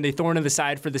 he has been the thorn in the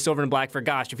side for the Silver and Black for,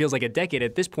 it feels like a decade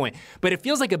at this point. But it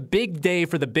feels like a big day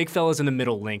for the big fellas in the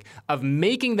middle, Link, of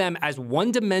making them as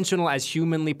one-dimensional as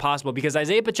humanly possible. Because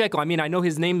Isaiah Pacheco, I know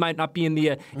his name might not be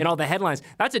in all the headlines.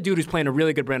 That's a dude who's playing a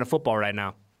really good brand of football right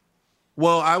now.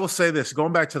 Well, I will say this,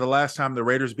 going back to the last time the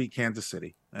Raiders beat Kansas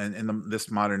City and in this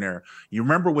modern era, you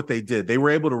remember what they did. They were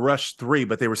able to rush 3,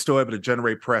 but they were still able to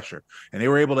generate pressure. And they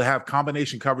were able to have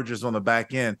combination coverages on the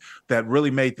back end that really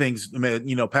made things,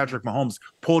 Patrick Mahomes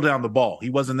pull down the ball. He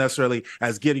wasn't necessarily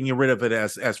as getting rid of it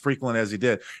as frequent as he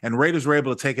did. And Raiders were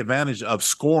able to take advantage of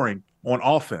scoring on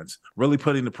offense, really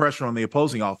putting the pressure on the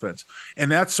opposing offense.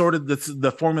 And that's sort of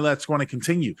the formula that's going to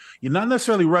continue. You're not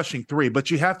necessarily rushing 3, but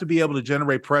you have to be able to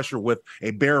generate pressure with a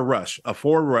bear rush, a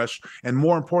forward rush, and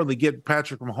more importantly, get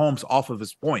Patrick Mahomes off of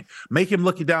his point. Make him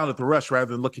looking down at the rush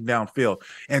rather than looking downfield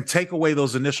and take away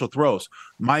those initial throws.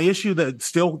 My issue that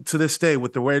still to this day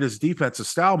with the Raiders' defensive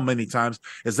style many times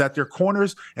is that their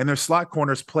corners and their slot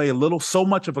corners play so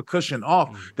much of a cushion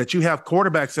off that you have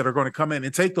quarterbacks that are going to come in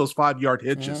and take those 5-yard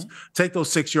hitches. Take those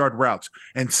 6-yard routes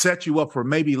and set you up for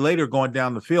maybe later going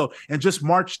down the field and just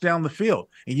march down the field.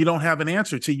 And you don't have an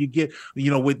answer till you get,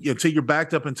 until you're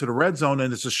backed up into the red zone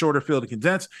and it's a shorter field to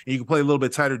condense and you can play a little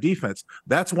bit tighter defense.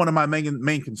 That's one of my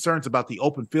main concerns about the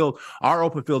open field, our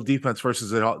open field defense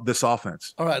versus this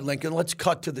offense. All right, Lincoln, let's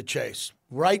cut to the chase.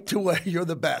 Right to where you're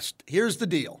the best. Here's the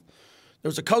deal.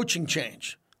 There's a coaching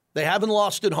change. They haven't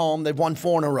lost at home. They've won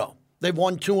 4 in a row. They've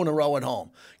won 2 in a row at home.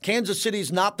 Kansas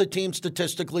City's not the team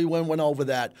statistically when went over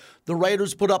that. The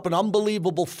Raiders put up an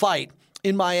unbelievable fight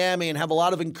in Miami and have a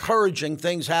lot of encouraging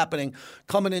things happening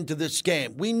coming into this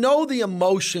game. We know the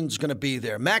emotion's going to be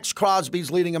there. Max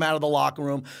Crosby's leading them out of the locker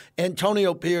room.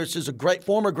 Antonio Pierce is a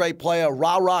former great player,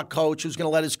 rah-rah coach who's going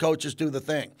to let his coaches do the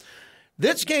thing.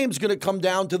 This game's going to come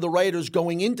down to the Raiders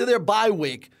going into their bye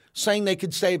week saying they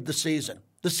could save the season.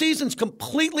 The season's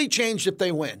completely changed if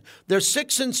they win. They're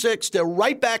 6-6. They're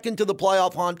right back into the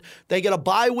playoff hunt. They get a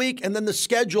bye week, and then the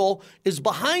schedule is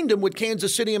behind them with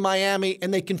Kansas City and Miami,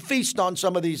 and they can feast on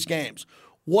some of these games.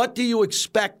 What do you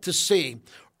expect to see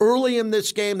early in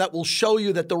this game that will show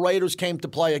you that the Raiders came to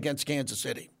play against Kansas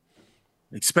City?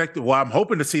 I'm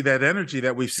hoping to see that energy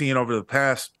that we've seen over the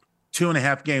past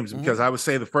 2.5 games because I would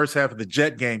say the first half of the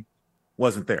Jet game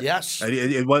wasn't there. Yes.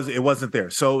 It wasn't there.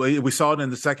 So we saw it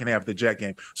in the second half of the Jet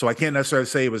game. So I can't necessarily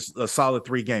say it was a solid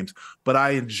 3 games. But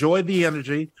I enjoyed the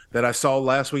energy that I saw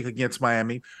last week against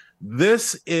Miami.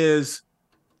 This is,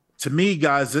 to me,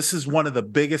 guys, this is one of the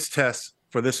biggest tests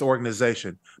for this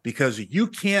organization because you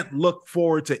can't look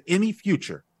forward to any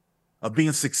future of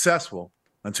being successful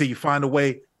until you find a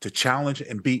way to challenge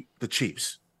and beat the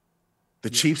Chiefs. The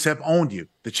Chiefs have owned you.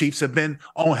 The Chiefs have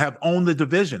owned the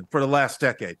division for the last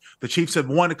decade. The Chiefs have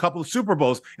won a couple of Super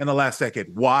Bowls in the last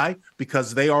decade. Why?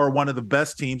 Because they are one of the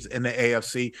best teams in the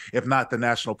AFC, if not the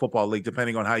National Football League,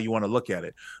 depending on how you want to look at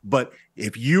it. But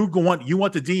if you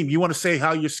want the team, you want to say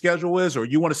how your schedule is, or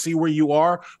you want to see where you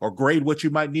are, or grade what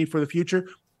you might need for the future,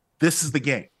 this is the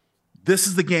game. This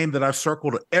is the game that I've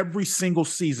circled every single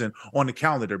season on the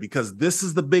calendar because this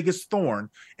is the biggest thorn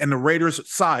in the Raiders'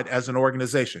 side as an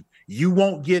organization. You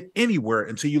won't get anywhere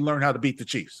until you learn how to beat the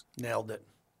Chiefs. Nailed it.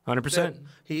 100%.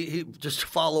 He just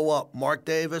follow up. Mark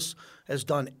Davis has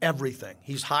done everything.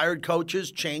 He's hired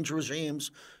coaches, changed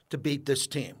regimes to beat this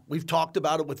team. We've talked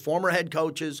about it with former head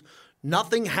coaches.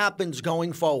 Nothing happens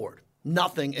going forward.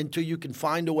 Nothing until you can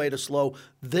find a way to slow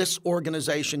this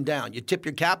organization down. You tip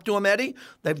your cap to them, Eddie.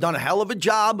 They've done a hell of a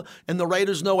job, and the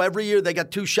Raiders know every year they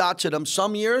got 2 shots at them.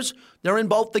 Some years they're in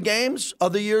both the games.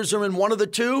 Other years they're in one of the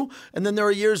 2, and then there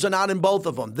are years they're not in both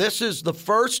of them. This is the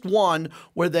first one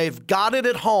where they've got it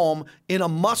at home in a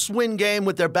must-win game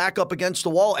with their back up against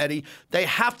the wall, Eddie. They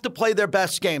have to play their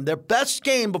best game. Their best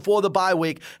game before the bye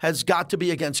week has got to be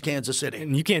against Kansas City.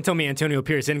 And you can't tell me Antonio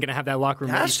Pierce isn't going to have that locker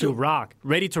room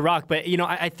ready to rock. But,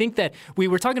 I think that we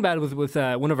were talking about it with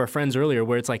one of our friends earlier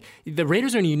where it's like the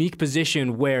Raiders are in a unique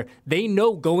position where they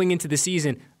know going into the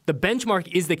season the benchmark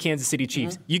is the Kansas City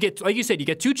Chiefs. You get, like you said, you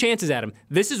get 2 chances at them.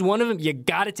 This is one of them. You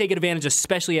got to take advantage,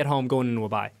 especially at home going into a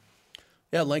bye.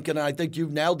 Yeah, Lincoln, I think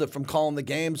you've nailed it from calling the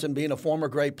games and being a former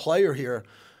great player here.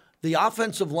 The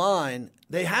offensive line,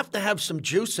 they have to have some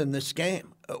juice in this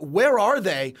game. Where are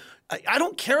they? I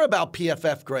don't care about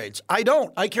PFF grades. I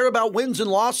don't. I care about wins and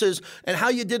losses and how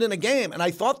you did in a game. And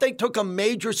I thought they took a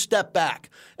major step back.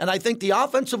 And I think the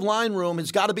offensive line room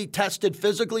has got to be tested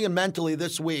physically and mentally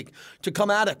this week to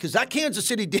come at it, because that Kansas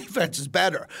City defense is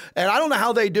better. And I don't know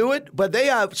how they do it, but they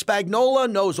have Spagnuolo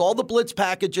knows all the blitz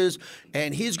packages,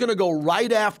 and he's going to go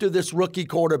right after this rookie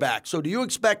quarterback. So do you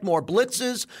expect more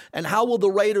blitzes? And how will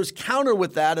the Raiders counter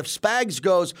with that if Spags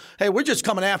goes, hey, we're just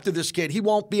coming after this kid. He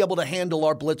won't be able to handle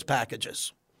our blitz packages.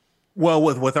 Well,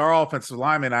 with our offensive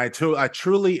lineman, I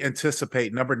truly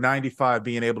anticipate number 95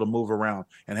 being able to move around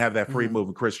and have that free move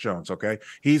with Chris Jones, okay?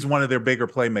 He's one of their bigger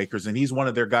playmakers, and he's one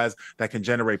of their guys that can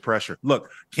generate pressure. Look,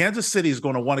 Kansas City is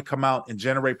going to want to come out and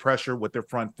generate pressure with their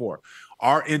front four.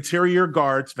 Our interior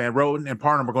guards, Van Roten and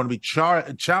Parham, are going to be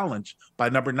challenged by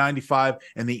number 95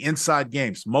 in the inside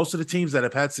games. Most of the teams that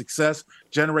have had success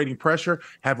generating pressure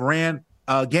have ran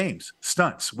games,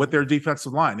 stunts with their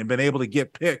defensive line and been able to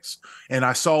get picks. And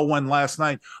I saw one last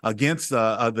night against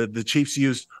the Chiefs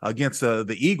used against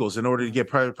the Eagles in order to get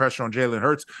pressure on Jalen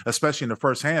Hurts, especially in the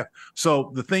first half.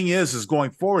 So the thing is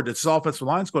going forward, this offensive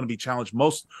line is going to be challenged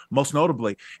most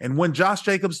notably. And when Josh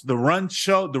Jacobs, the run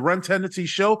tendencies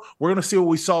show, we're going to see what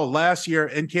we saw last year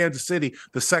in Kansas City,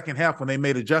 the second half when they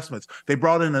made adjustments. They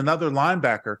brought in another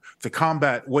linebacker to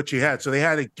combat what you had. So they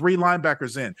had 3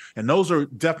 linebackers in, and those are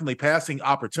definitely passing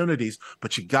opportunities,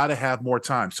 but you got to have more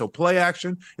time. So play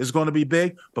action is going to be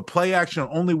big, but play action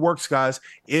only works, guys,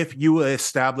 if you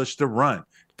establish the run.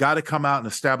 Got to come out and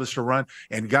establish a run,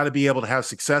 and got to be able to have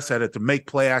success at it to make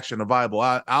play action a viable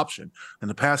option. In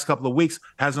the past couple of weeks,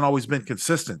 hasn't always been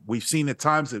consistent. We've seen at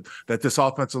times that this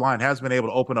offensive line has been able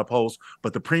to open up holes,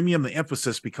 but the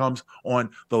emphasis becomes on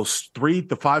those 3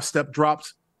 to 5 step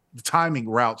drops, the timing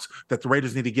routes that the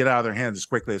Raiders need to get out of their hands as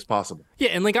quickly as possible. Yeah,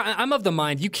 and like I'm of the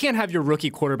mind, you can't have your rookie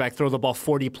quarterback throw the ball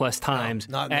 40-plus times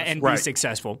and be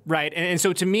successful, right? And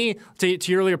so to me, to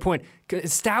your earlier point,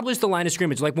 establish the line of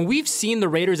scrimmage. Like when we've seen the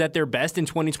Raiders at their best in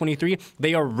 2023,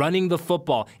 they are running the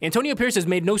football. Antonio Pierce has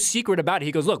made no secret about it.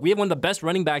 He goes, look, we have one of the best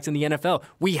running backs in the NFL.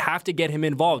 We have to get him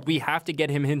involved. We have to get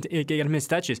him his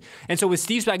touches. And so with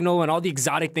Steve Spagnuolo and all the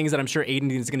exotic things that I'm sure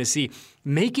Aiden is going to see,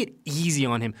 make it easy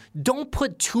on him. Don't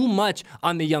put too much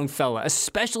on the young fella,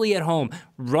 especially at home.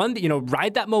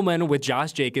 Ride that momentum with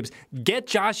Josh Jacobs. Get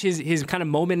Josh his kind of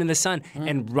moment in the sun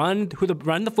and run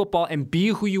the football and be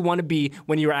who you want to be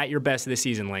when you're at your best this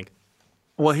season, Link.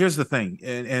 Well, here's the thing,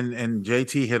 and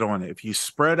JT hit on it. If you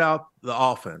spread out the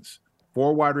offense,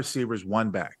 4 wide receivers, 1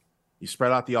 back, you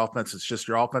spread out the offense, it's just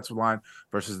your offensive line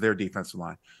versus their defensive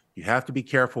line. You have to be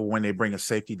careful when they bring a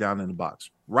safety down in the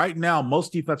box. Right now,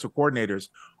 most defensive coordinators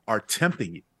are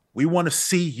tempting you. We want to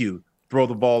see you throw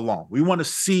the ball long. We want to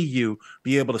see you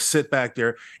be able to sit back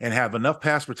there and have enough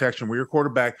pass protection where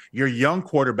your young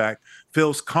quarterback,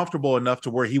 feels comfortable enough to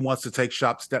where he wants to take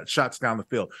shots down the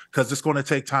field, because it's going to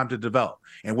take time to develop.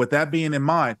 And with that being in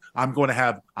mind, I'm going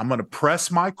to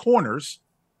press my corners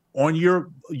on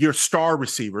your star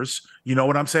receivers. You know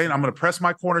what I'm saying? I'm going to press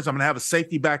my corners. I'm going to have a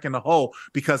safety back in the hole,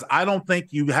 because I don't think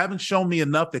you haven't shown me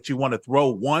enough that you want to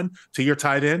throw 1 to your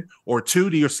tight end or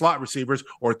 2 to your slot receivers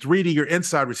or 3 to your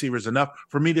inside receivers enough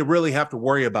for me to really have to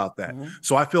worry about that.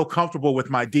 So I feel comfortable with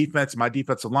my defense, my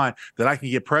defensive line, that I can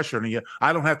get pressure on you.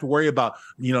 I don't have to worry about,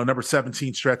 number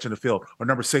 17 stretch in the field or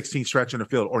number 16 stretch in the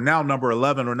field or now number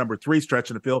 11 or number 3 stretch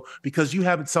in the field, because you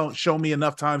haven't shown me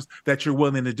enough times that you're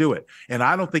willing to do it. And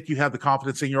I don't think you have the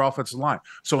confidence in your offensive line.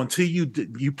 So until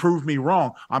you prove me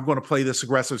wrong, I'm going to play this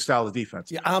aggressive style of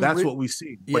defense. Yeah, that's what we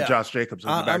see with Josh Jacobs.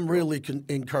 I'm really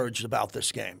encouraged about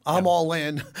this game. I'm all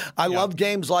in. I love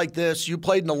games like this. You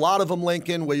played in a lot of them,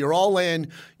 Lincoln, where you're all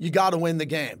in. You got to win the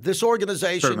game. This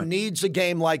organization needs a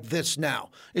game like this now.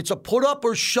 It's a put up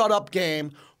or shut up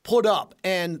game. Put up.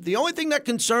 And the only thing that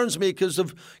concerns me because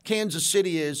of Kansas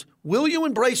City is, will you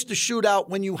embrace the shootout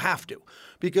when you have to?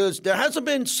 Because there hasn't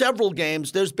been several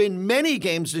games. There's been many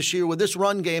games this year where this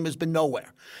run game has been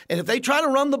nowhere. And if they try to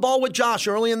run the ball with Josh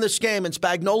early in this game and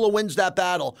Spagnuolo wins that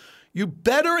battle, you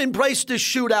better embrace this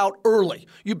shootout early.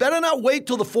 You better not wait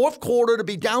till the fourth quarter to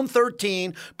be down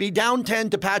 13, be down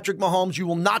 10 to Patrick Mahomes. You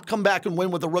will not come back and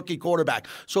win with a rookie quarterback.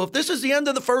 So if this is the end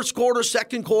of the first quarter,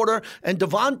 second quarter, and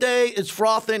Devontae is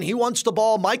frothing, he wants the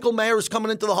ball, Michael Mayer is coming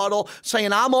into the huddle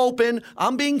saying, I'm open,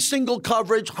 I'm being single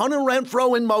coverage, Hunter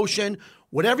Renfrow in motion,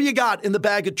 Whatever you got in the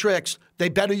bag of tricks, they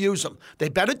better use them. They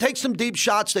better take some deep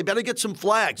shots. They better get some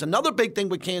flags. Another big thing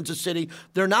with Kansas City,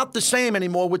 they're not the same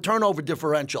anymore with turnover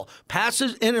differential.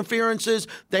 Passes, interferences,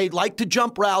 they like to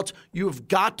jump routes. You've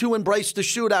got to embrace the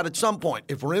shootout at some point.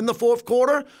 If we're in the fourth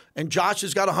quarter and Josh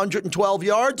has got 112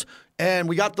 yards and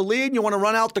we got the lead and you want to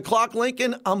run out the clock,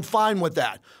 Lincoln, I'm fine with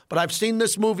that. But I've seen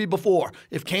this movie before.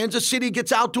 If Kansas City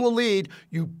gets out to a lead,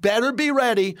 you better be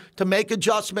ready to make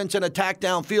adjustments and attack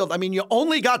downfield. I mean, you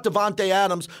only got Devontae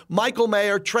Adams, Michael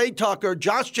Mayer, Trey Tucker,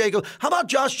 Josh Jacobs. How about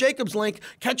Josh Jacobs, Link,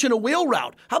 catching a wheel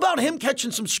route? How about him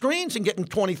catching some screens and getting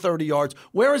 20, 30 yards?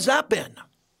 Where has that been?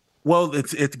 Well,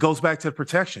 it goes back to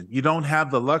protection. You don't have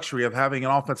the luxury of having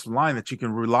an offensive line that you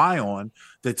can rely on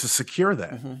to secure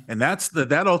that, and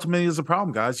that ultimately is a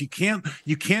problem, guys. You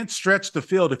can't stretch the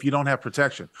field if you don't have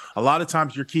protection. A lot of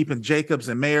times you're keeping Jacobs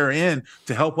and Mayer in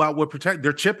to help out with protect.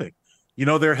 They're chipping.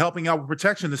 They're helping out with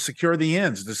protection to secure the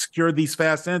ends, to secure these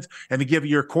fast ends, and to give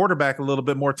your quarterback a little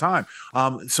bit more time.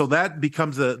 So that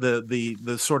becomes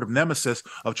the sort of nemesis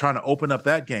of trying to open up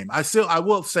that game. I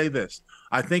will say this.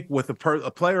 I think with a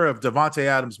player of Devontae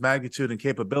Adams' magnitude and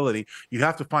capability, you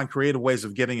have to find creative ways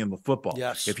of getting him the football.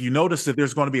 Yes. If you notice that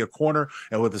there's going to be a corner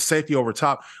and with a safety over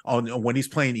top when he's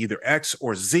playing either X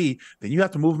or Z, then you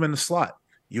have to move him in the slot.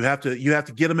 You have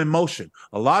to get them in motion.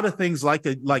 A lot of things like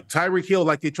Tyreek Hill,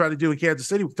 like they try to do in Kansas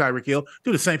City with Tyreek Hill,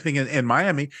 do the same thing in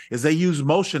Miami, is they use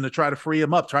motion to try to free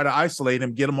him up, try to isolate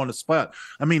him, get him on the spot.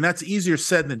 I mean, that's easier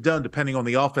said than done depending on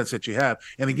the offense that you have.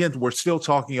 And again, we're still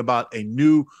talking about a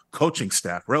new coaching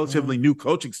staff, relatively new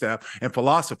coaching staff and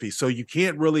philosophy. So you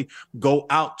can't really go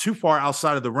out too far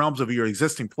outside of the realms of your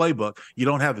existing playbook. You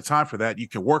don't have the time for that. You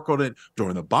can work on it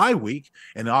during the bye week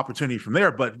and the opportunity from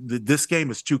there. But this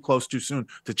game is too close too soon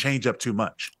to change up too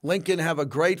much. Lincoln, have a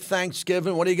great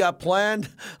Thanksgiving. What do you got planned?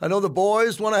 I know the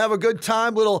boys want to have a good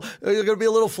time. There's going to be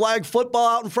a little flag football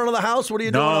out in front of the house. What are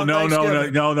you doing on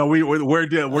Thanksgiving? No.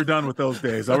 We're done with those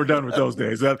days. We're done with those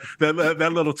days.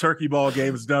 That little turkey ball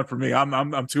game is done for me.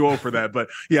 I'm too old for that. But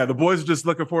yeah, the boys are just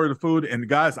looking forward to food, and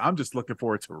guys, I'm just looking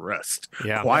forward to rest,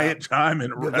 quiet time,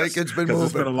 and rest. Lincoln's been moving.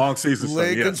 It's been a long season.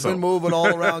 Lincoln's been moving all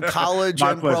around college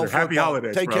My and pleasure. pro football. Happy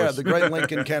holidays. Take care, the great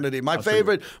Lincoln Kennedy. My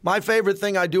favorite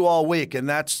thing I do all week, and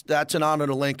that's an honor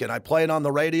to Lincoln. I play it on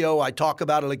the radio. I talk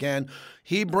about it again.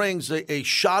 He brings a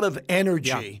shot of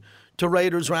energy to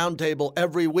Raiders Roundtable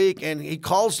every week, and he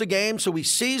calls the game, so he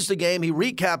sees the game, he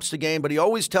recaps the game, but he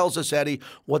always tells us, Eddie,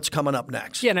 what's coming up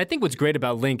next. Yeah, and I think what's great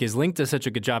about Link is Link does such a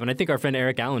good job, and I think our friend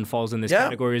Eric Allen falls in this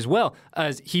category as well,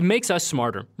 as he makes us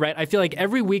smarter, right? I feel like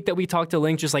every week that we talk to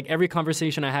Link, just like every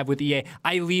conversation I have with EA,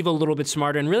 I leave a little bit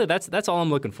smarter, and really that's all I'm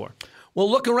looking for.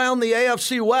 Well, look around the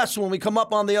AFC West when we come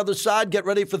up on the other side, get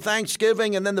ready for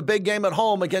Thanksgiving, and then the big game at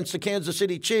home against the Kansas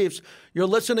City Chiefs. You're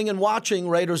listening and watching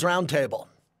Raiders Roundtable.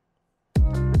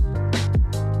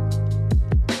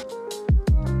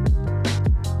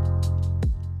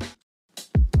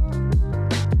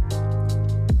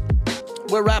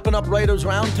 We're wrapping up Raiders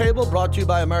Roundtable, brought to you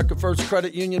by America First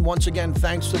Credit Union. Once again,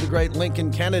 thanks to the great Lincoln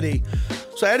Kennedy.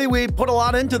 So, Eddie, we put a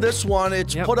lot into this one.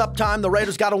 It's put up time. The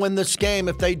Raiders got to win this game.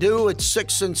 If they do, it's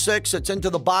 6-6. It's into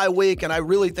the bye week, and I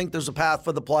really think there's a path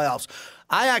for the playoffs.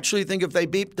 I actually think if they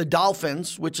beat the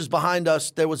Dolphins, which is behind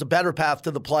us, there was a better path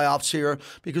to the playoffs here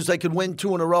because they could win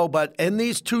 2 in a row. But in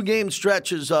these 2-game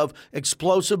stretches of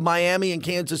explosive Miami and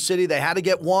Kansas City, they had to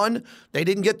get one. They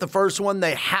didn't get the first one.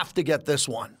 They have to get this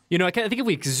one. I think if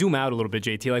we zoom out a little bit,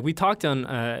 JT, like we talked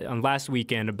on last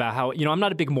weekend about how, I'm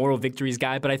not a big moral victories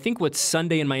guy, but I think what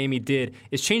Sunday in Miami did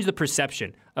is change the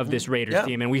perception of this Raiders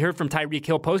team. And we heard from Tyreek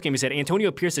Hill postgame, he said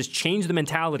Antonio Pierce has changed the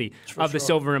mentality of the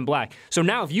silver and black. So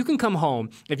now if you can come home,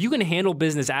 if you can handle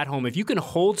business at home, if you can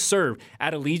hold serve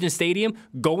at Allegiant Stadium,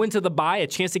 go into the bye, a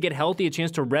chance to get healthy, a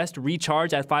chance to rest,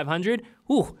 recharge at 500,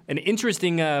 an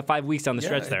interesting 5 weeks down the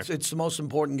stretch there. It's the most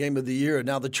important game of the year.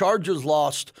 Now, the Chargers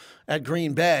lost at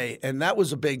Green Bay, and that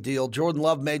was a big deal. Jordan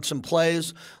Love made some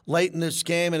plays late in this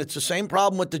game, and it's the same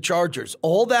problem with the Chargers.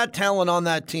 All that talent on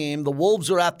that team. The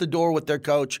Wolves are at the door with their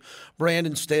coach,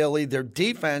 Brandon Staley. Their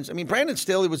defense, Brandon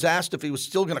Staley was asked if he was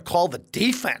still going to call the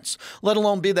defense, let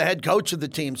alone be the head coach of the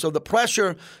team. So the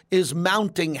pressure is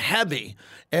mounting heavy,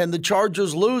 and the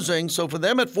Chargers losing. So for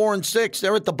them at 4-6,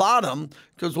 they're at the bottom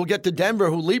because we'll get to Denver,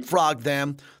 who leapfrogged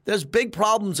them. There's big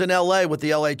problems in L.A. with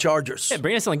the L.A. Chargers. Yeah,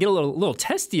 Brandon Staley get a little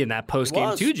testy in that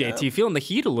postgame too, JT. Feeling the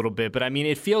heat a little bit. But,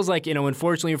 it feels like,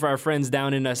 unfortunately for our friends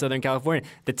down in Southern California,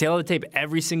 the tail of the tape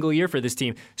every single year for this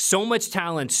team. So much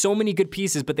talent, so many good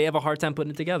pieces, but they have a hard time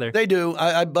putting it together. They do.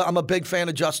 I'm a big fan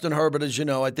of Justin Herbert, as you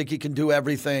know. I think he can do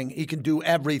everything.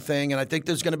 And I think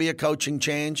there's going to be a coaching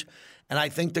change. And I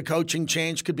think the coaching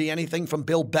change could be anything from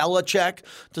Bill Belichick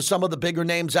to some of the bigger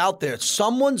names out there.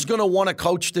 Someone's going to want to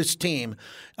coach this team.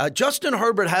 Justin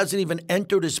Herbert hasn't even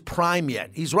entered his prime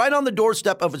yet. He's right on the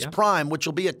doorstep of his prime, which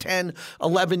will be a 10,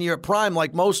 11-year prime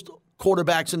like most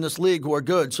quarterbacks in this league who are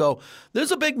good. So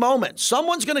there's a big moment.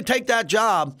 Someone's going to take that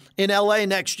job in L.A.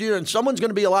 next year, and someone's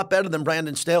going to be a lot better than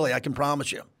Brandon Staley, I can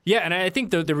promise you. Yeah, and I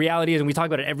think the reality is, and we talk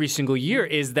about it every single year,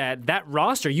 is that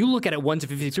roster, you look at it 1 to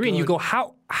 53 and you go,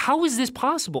 how is this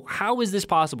possible? How is this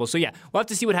possible? So yeah, we'll have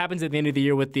to see what happens at the end of the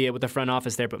year with the front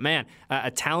office there. But man, a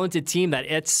talented team that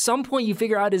at some point you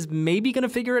figure out is maybe going to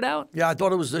figure it out. Yeah, I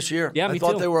thought it was this year. Yeah, I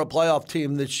thought too. they were a playoff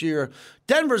team this year.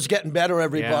 Denver's getting better,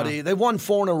 everybody. Yeah. They won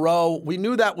 4 in a row. We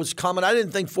knew that was coming. I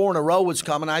didn't think 4 in a row was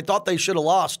coming. I thought they should have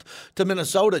lost to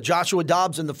Minnesota. Joshua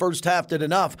Dobbs in the first half did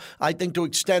enough, I think, to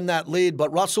extend that lead.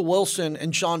 But Russell Wilson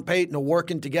and Sean Payton are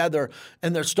working together,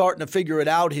 and they're starting to figure it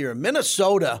out here.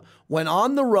 Minnesota went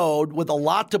on the road with a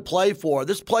lot to play for.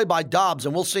 This play by Dobbs,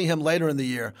 and we'll see him later in the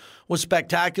year, was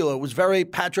spectacular. It was very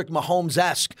Patrick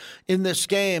Mahomes-esque in this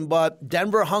game, but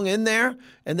Denver hung in there,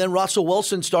 and then Russell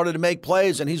Wilson started to make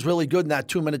plays, and he's really good in that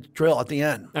 2-minute drill at the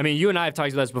end. I mean, you and I have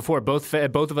talked about this before, both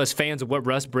of us fans of what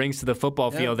Russ brings to the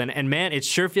football field, and man, it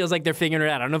sure feels like they're figuring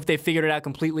it out. I don't know if they figured it out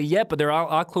completely yet, but they're a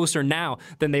lot closer now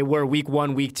than they were week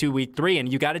 1, week 2, week 3,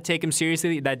 and you got to take them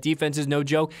seriously. That defense is no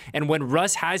joke, and when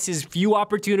Russ has his few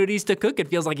opportunities to cook, it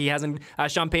feels like he hasn't.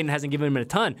 Sean Payton hasn't given him a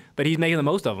ton, but he's making the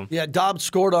most of them. Yeah, Dobbs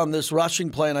scored on this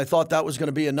rushing play, and I thought that was going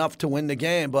to be enough to win the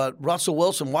game. But Russell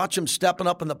Wilson, watch him stepping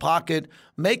up in the pocket,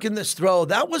 making this throw.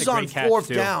 That was on fourth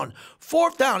down.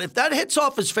 Fourth down. If that hits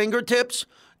off his fingertips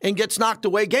and gets knocked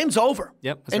away, game's over.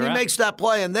 Yep, and he makes that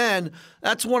play, and then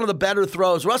that's one of the better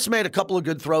throws. Russ made a couple of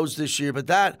good throws this year, but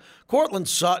that Cortland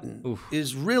Sutton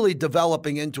is really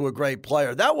developing into a great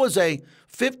player. That was a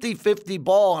 50-50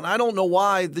 ball, and I don't know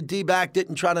why the D-back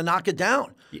didn't try to knock it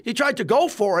down. He tried to go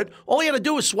for it. All he had to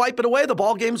do was swipe it away. The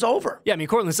ball game's over. Yeah, I mean,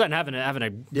 Cortland Sutton having a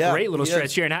great little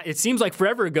stretch here. And it seems like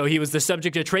forever ago he was the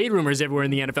subject of trade rumors everywhere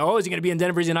in the NFL. Oh, is he going to be in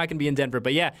Denver? Is he not going to be in Denver?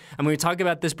 But yeah, I mean, we talk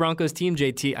about this Broncos team,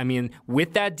 JT. I mean,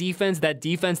 with that defense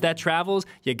that travels,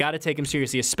 you got to take him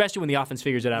seriously, especially when the offense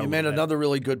figures it out. You made another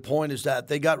really good point is that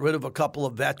they got rid of a couple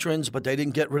of veterans, but they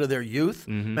didn't get rid of their youth.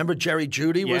 Remember Jerry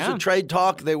Jeudy was the trade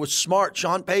talk? They were smart.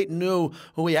 Sean Payton knew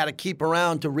who he had to keep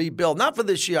around to rebuild. Not for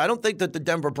this year. I don't think that the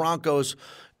Denver Broncos,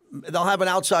 they'll have an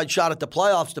outside shot at the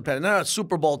playoffs, depending. They're not a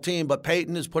Super Bowl team, but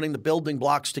Payton is putting the building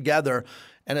blocks together.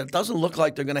 And it doesn't look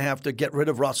like they're going to have to get rid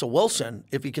of Russell Wilson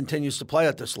if he continues to play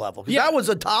at this level. Because that was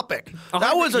a topic.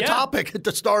 That was a topic at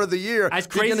the start of the year,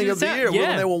 beginning of the year,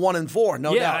 when they were 1-4,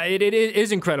 no doubt. Yeah, it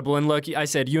is incredible. And look, I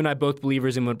said, you and I both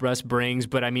believers in what Russ brings.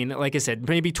 But I mean, like I said,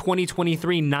 maybe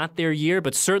 2023, not their year,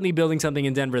 but certainly building something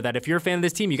in Denver that if you're a fan of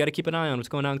this team, you got to keep an eye on what's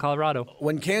going on in Colorado.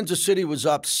 When Kansas City was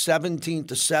up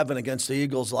 17-7 against the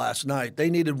Eagles last night, they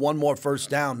needed one more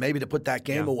first down, maybe to put that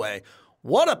game away.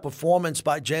 What a performance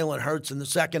by Jalen Hurts in the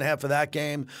second half of that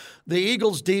game. The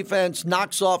Eagles' defense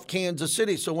knocks off Kansas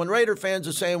City. So when Raider fans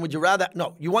are saying, would you rather?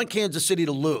 No, you want Kansas City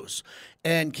to lose.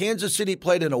 And Kansas City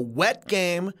played in a wet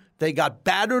game. They got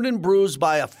battered and bruised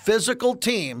by a physical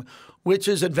team, which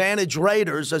is advantage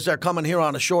Raiders as they're coming here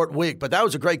on a short week. But that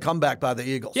was a great comeback by the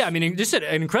Eagles. Yeah, I mean, just an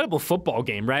incredible football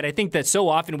game, right? I think that so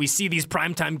often we see these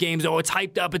primetime games, oh, it's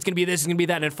hyped up, it's going to be this, it's going to be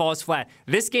that, and it falls flat.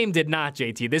 This game did not,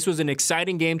 JT. This was an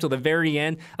exciting game till the very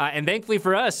end. And thankfully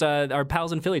for us, our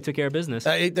pals in Philly took care of business.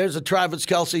 There's a Travis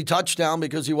Kelce touchdown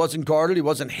because he wasn't guarded, he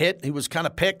wasn't hit, he was kind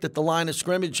of picked at the line of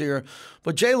scrimmage here.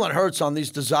 But Jalen Hurts on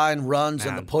these design runs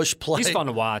and the push play. He's fun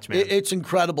to watch, man. It's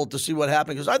incredible to see what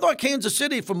happened because I thought Kansas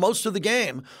City for most of the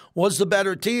game was the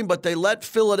better team, but they let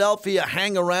Philadelphia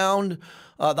hang around.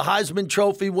 The Heisman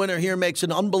Trophy winner here makes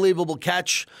an unbelievable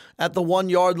catch at the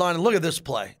 1-yard line. And look at this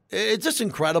play. It's just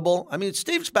incredible. I mean,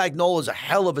 Steve Spagnuolo is a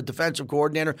hell of a defensive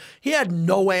coordinator. He had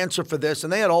no answer for this,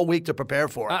 and they had all week to prepare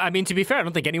for it. I mean, to be fair, I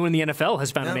don't think anyone in the NFL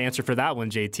has found an answer for that one,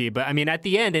 JT. But, I mean, at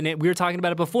the end, and we were talking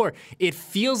about it before, it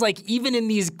feels like even in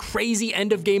these crazy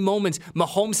end-of-game moments,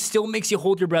 Mahomes still makes you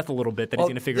hold your breath a little bit that he's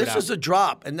going to figure it out. This is a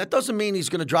drop, and that doesn't mean he's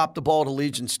going to drop the ball to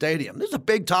Legion Stadium. This is a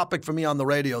big topic for me on the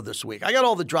radio this week. I got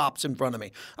all the drops in front of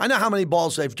me. I know how many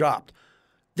balls they've dropped.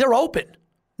 They're open.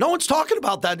 No one's talking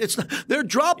about that. They're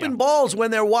dropping balls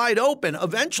when they're wide open.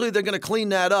 Eventually, they're going to clean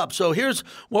that up. So here's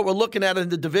what we're looking at in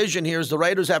the division here is the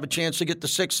Raiders have a chance to get to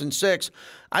 6-6.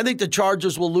 I think the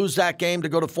Chargers will lose that game to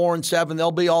go to 4-7.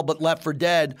 They'll be all but left for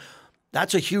dead.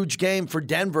 That's a huge game for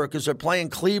Denver because they're playing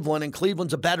Cleveland, and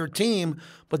Cleveland's a better team,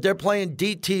 but they're playing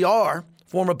DTR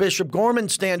former Bishop Gorman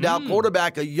standout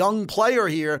quarterback, a young player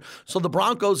here. So the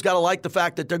Broncos got to like the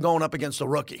fact that they're going up against a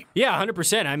rookie. Yeah,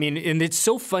 100%. I mean, and it's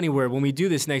so funny where when we do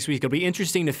this next week, it'll be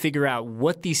interesting to figure out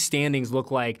what these standings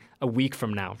look like a week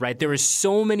from now, right? There are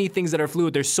so many things that are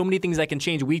fluid. There's so many things that can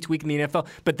change week to week in the NFL.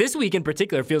 But this week in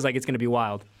particular feels like it's going to be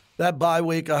wild. That bye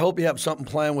week, I hope you have something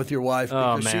planned with your wife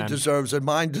because she deserves it.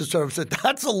 Mine deserves it.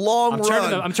 That's a long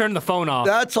run. I'm turning the phone off.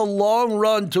 That's a long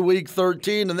run to week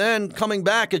 13. And then coming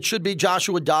back, it should be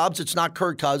Joshua Dobbs. It's not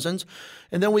Kirk Cousins.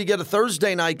 And then we get a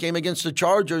Thursday night game against the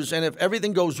Chargers. And if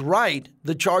everything goes right,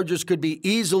 the Chargers could be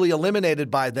easily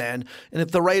eliminated by then. And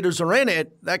if the Raiders are in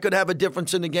it, that could have a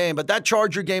difference in the game. But that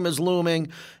Charger game is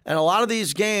looming. And a lot of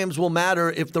these games will matter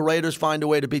if the Raiders find a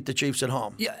way to beat the Chiefs at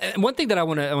home. Yeah, and one thing that I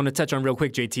want to touch on real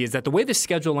quick, JT, is that the way the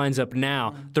schedule lines up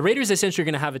now, the Raiders essentially are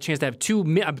going to have a chance to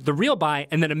have the real bye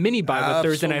and then a mini bye with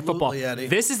Thursday Night Football. Eddie.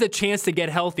 This is the chance to get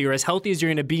healthy, or as healthy as you're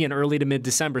going to be in early to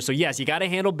mid-December. So yes, you got to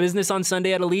handle business on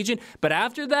Sunday at Allegiant. But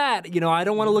after that, I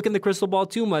don't want to look in the crystal ball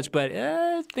too much, but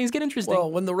things get interesting.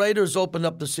 Well, when the Raiders opened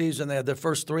up the season, they had their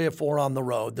first 3 or 4 on the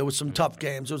road. There was some tough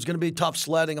games. It was going to be tough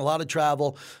sledding, a lot of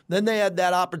travel. Then they had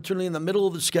that opportunity in the middle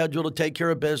of the schedule to take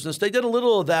care of business. They did a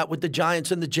little of that with the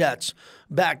Giants and the Jets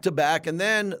back-to-back. And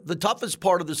then the toughest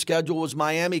part of the schedule was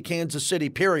Miami, Kansas City,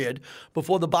 period,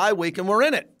 before the bye week, and we're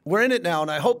in it. We're in it now,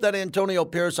 and I hope that Antonio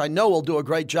Pierce, I know, will do a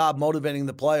great job motivating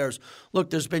the players.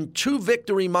 Look, there's been 2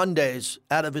 victory Mondays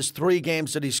out of his 3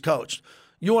 games that he's coached.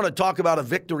 You want to talk about a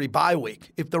victory bye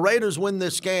week. If the Raiders win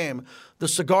this game, the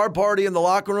cigar party in the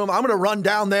locker room, I'm going to run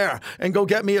down there and go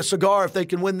get me a cigar if they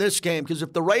can win this game. Because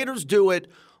if the Raiders do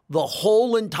it, the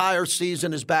whole entire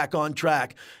season is back on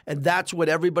track, and that's what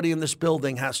everybody in this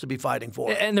building has to be fighting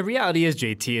for. And the reality is,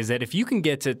 JT, is that if you can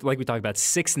get to, like we talked about,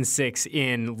 6-6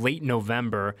 in late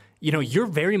November, you're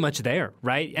very much there,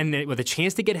 right? And with a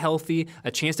chance to get healthy,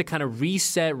 a chance to kind of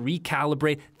reset,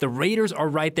 recalibrate, the Raiders are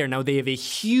right there. Now, they have a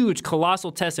huge,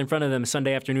 colossal test in front of them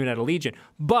Sunday afternoon at Allegiant.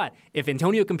 But if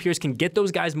Antonio Pierce can get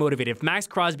those guys motivated, if Max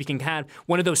Crosby can have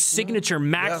one of those signature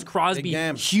Max Crosby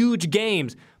huge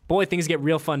games, boy, things get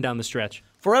real fun down the stretch.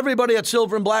 For everybody at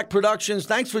Silver and Black Productions,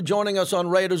 thanks for joining us on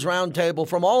Raiders Roundtable.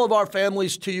 From all of our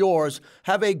families to yours,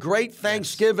 have a great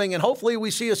Thanksgiving, and hopefully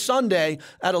we see you Sunday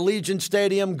at Allegiant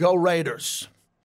Stadium. Go Raiders.